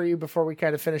question for you before we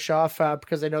kind of finish off,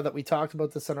 because I know that we talked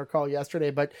about this on our call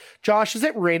yesterday. But Josh, is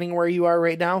it raining where you are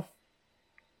right now?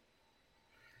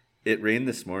 It rained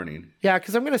this morning. Yeah,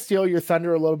 because I'm going to steal your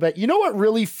thunder a little bit. You know what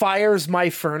really fires my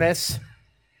furnace?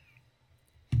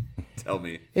 Tell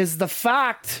me. Is the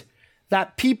fact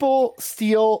that people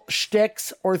steal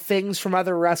shticks or things from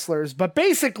other wrestlers. But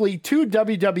basically, two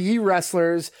WWE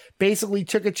wrestlers basically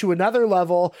took it to another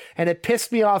level, and it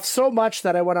pissed me off so much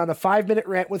that I went on a 5-minute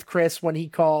rant with Chris when he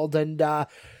called and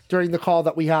during the call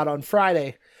that we had on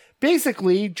Friday.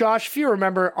 Basically, Josh, if you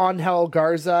remember Angel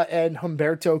Garza and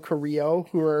Humberto Carrillo,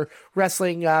 who are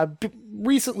wrestling,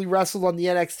 recently wrestled on the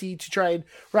NXT to try and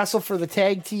wrestle for the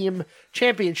tag team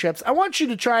championships. I want you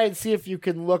to try and see if you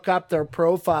can look up their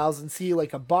profiles and see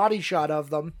like a body shot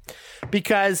of them,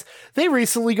 because they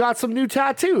recently got some new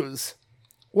tattoos.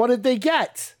 What did they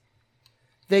get?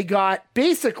 They got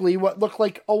basically what looked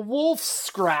like a wolf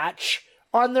scratch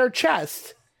on their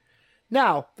chest.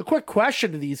 Now, the quick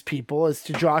question to these people is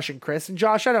to Josh and Chris. And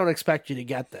Josh, I don't expect you to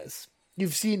get this.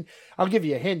 I'll give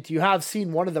you a hint. You have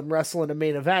seen one of them wrestle in a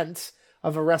main event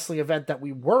of a wrestling event that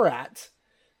we were at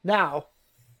now.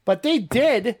 But they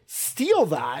did steal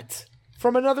that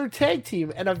from another tag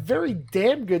team, and a very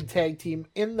damn good tag team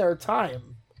in their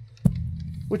time.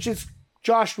 Which is,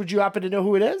 Josh, would you happen to know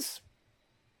who it is?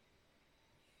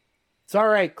 It's all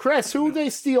right. Chris, who they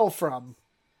steal from?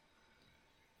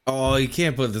 Oh, you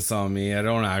can't put this on me. I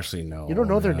don't actually know. You don't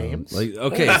know their names? Like,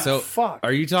 okay, so fuck.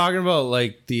 Are you talking about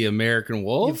like the American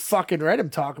Wolves? You fucking read him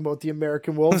talking about the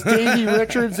American Wolves. Davey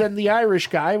Richards and the Irish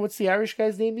guy. What's the Irish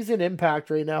guy's name? He's in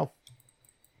Impact right now.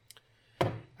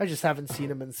 I just haven't seen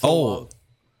him in so long.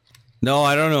 No,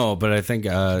 I don't know, but I think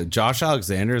Josh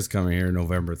Alexander is coming here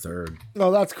November 3rd.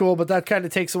 Oh, that's cool, but that kind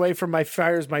of takes away from my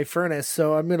furnace,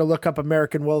 so I'm going to look up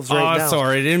American Wolves right now. Oh,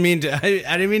 sorry. I didn't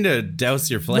mean to douse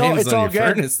your flames on your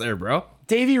furnace there, bro.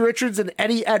 Davey Richards and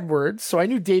Eddie Edwards. So I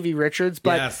knew Davey Richards,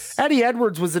 but yes. Eddie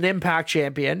Edwards was an Impact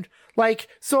champion. Like,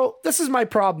 so this is my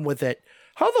problem with it.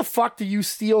 How the fuck do you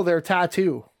steal their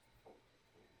tattoo?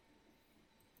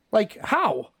 Like,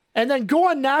 how? And then go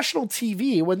on national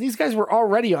TV when these guys were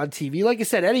already on TV. Like I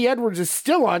said, Eddie Edwards is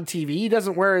still on TV. He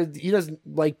doesn't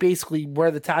like basically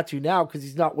wear the tattoo now because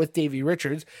he's not with Davey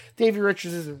Richards. Davey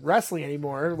Richards isn't wrestling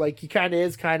anymore. Like he kind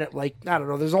of like, I don't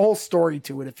know. There's a whole story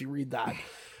to it if you read that,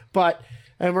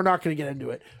 and we're not going to get into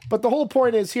it. But the whole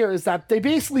point is that they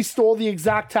basically stole the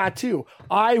exact tattoo.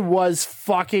 I was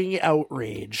fucking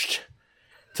outraged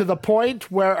to the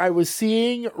point where I was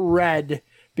seeing red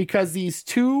because these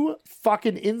two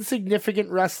fucking insignificant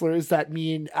wrestlers that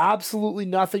mean absolutely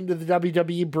nothing to the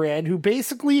WWE brand, who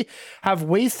basically have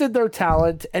wasted their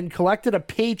talent and collected a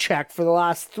paycheck for the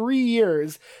last 3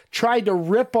 years, tried to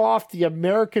rip off the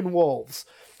American Wolves.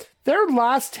 Their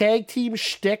last tag team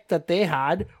shtick that they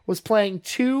had was playing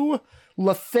two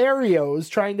Lotharios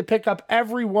trying to pick up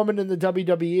every woman in the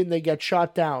WWE, and they get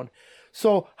shot down.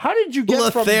 So how did you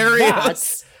get from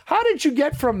that? How did you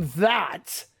get from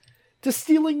that to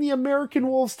stealing the American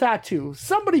Wolves tattoo?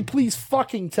 Somebody please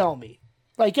fucking tell me.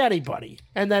 Like anybody.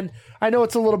 And then I know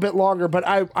it's a little bit longer, but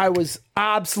I was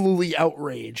absolutely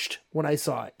outraged when I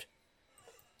saw it.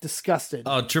 Disgusted.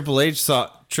 Oh, Triple H saw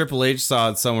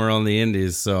it somewhere on the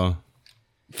Indies, so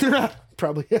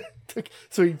probably.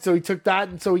 So he took that,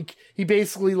 and so he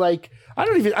basically like,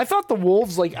 I thought the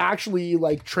Wolves like actually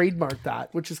like trademarked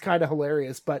that, which is kind of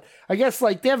hilarious, but I guess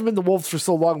like they haven't been the Wolves for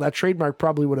so long that trademark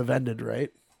probably would have ended, right?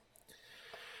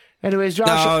 Anyways, Josh.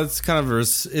 No, it's kind of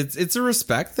it's a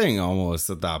respect thing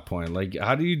almost at that point. Like,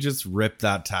 how do you just rip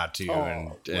that tattoo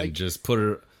and like, just put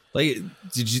it? Like,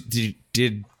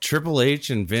 did Triple H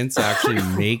and Vince actually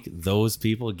make those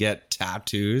people get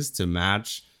tattoos to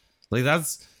match? Like,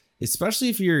 that's, especially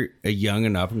if you're a young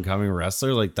and up and coming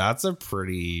wrestler. Like, that's a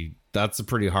pretty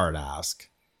hard ask.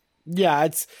 Yeah,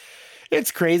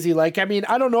 it's crazy. Like, I mean,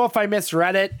 I don't know if I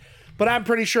misread it, but I'm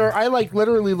pretty sure I like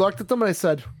literally looked at them and I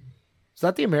said, "Is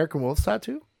that the American Wolves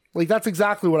tattoo?" Like, that's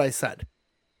exactly what I said.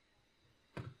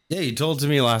 Yeah, you told to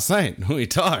me last night when we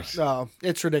talked. Oh,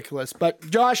 it's ridiculous.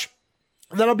 But Josh,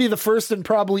 that'll be the first and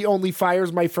probably only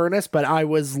fires my furnace, but I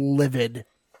was livid.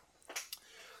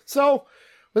 So,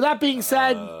 with that being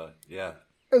said, yeah.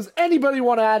 Does anybody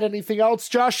want to add anything else?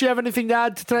 Josh, do you have anything to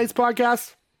add to tonight's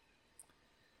podcast?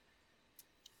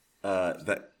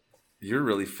 That you're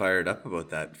really fired up about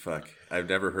that. Fuck, I've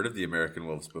never heard of the American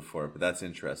Wolves before, but that's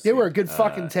interesting. They were a good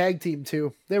fucking tag team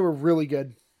too. They were really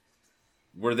good.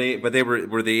 Were they? But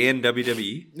were they in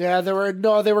WWE? Yeah, they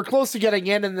were close to getting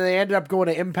in, and they ended up going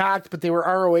to Impact. But they were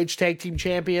ROH tag team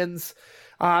champions.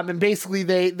 And basically,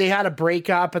 they had a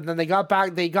breakup, and then they got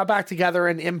back. They got back together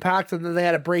in Impact, and then they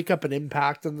had a breakup in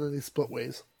Impact, and then they split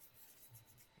ways.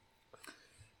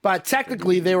 But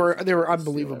technically, they were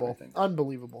unbelievable,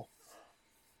 unbelievable.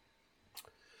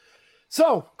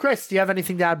 So, Chris, do you have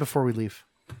anything to add before we leave?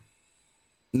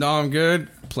 No, I'm good.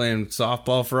 Playing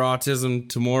softball for autism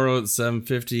tomorrow at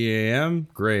 7:50 a.m.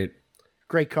 Great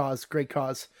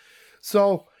cause.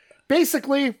 So,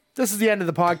 basically, this is the end of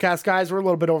the podcast, guys. We're a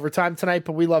little bit over time tonight,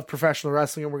 but we love professional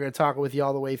wrestling, and we're going to talk with you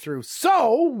all the way through.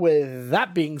 So, with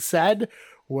that being said,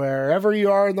 wherever you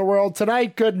are in the world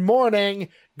tonight, good morning,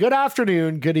 good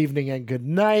afternoon, good evening, and good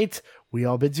night. We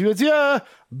all bid you adieu.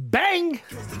 Bang!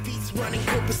 Running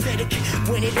copacetic.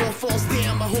 When it all falls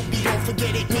down, I hope you don't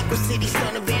forget it. Nico City,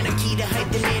 son of anarchy, the hype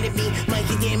demanded me.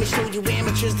 Mikey damage, show you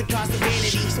amateurs the cost of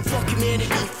vanity. So fuck humanity,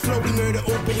 flow we murder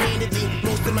open-handedly.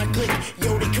 Most of my clique,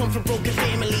 yo, they come from broken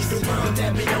families. The world that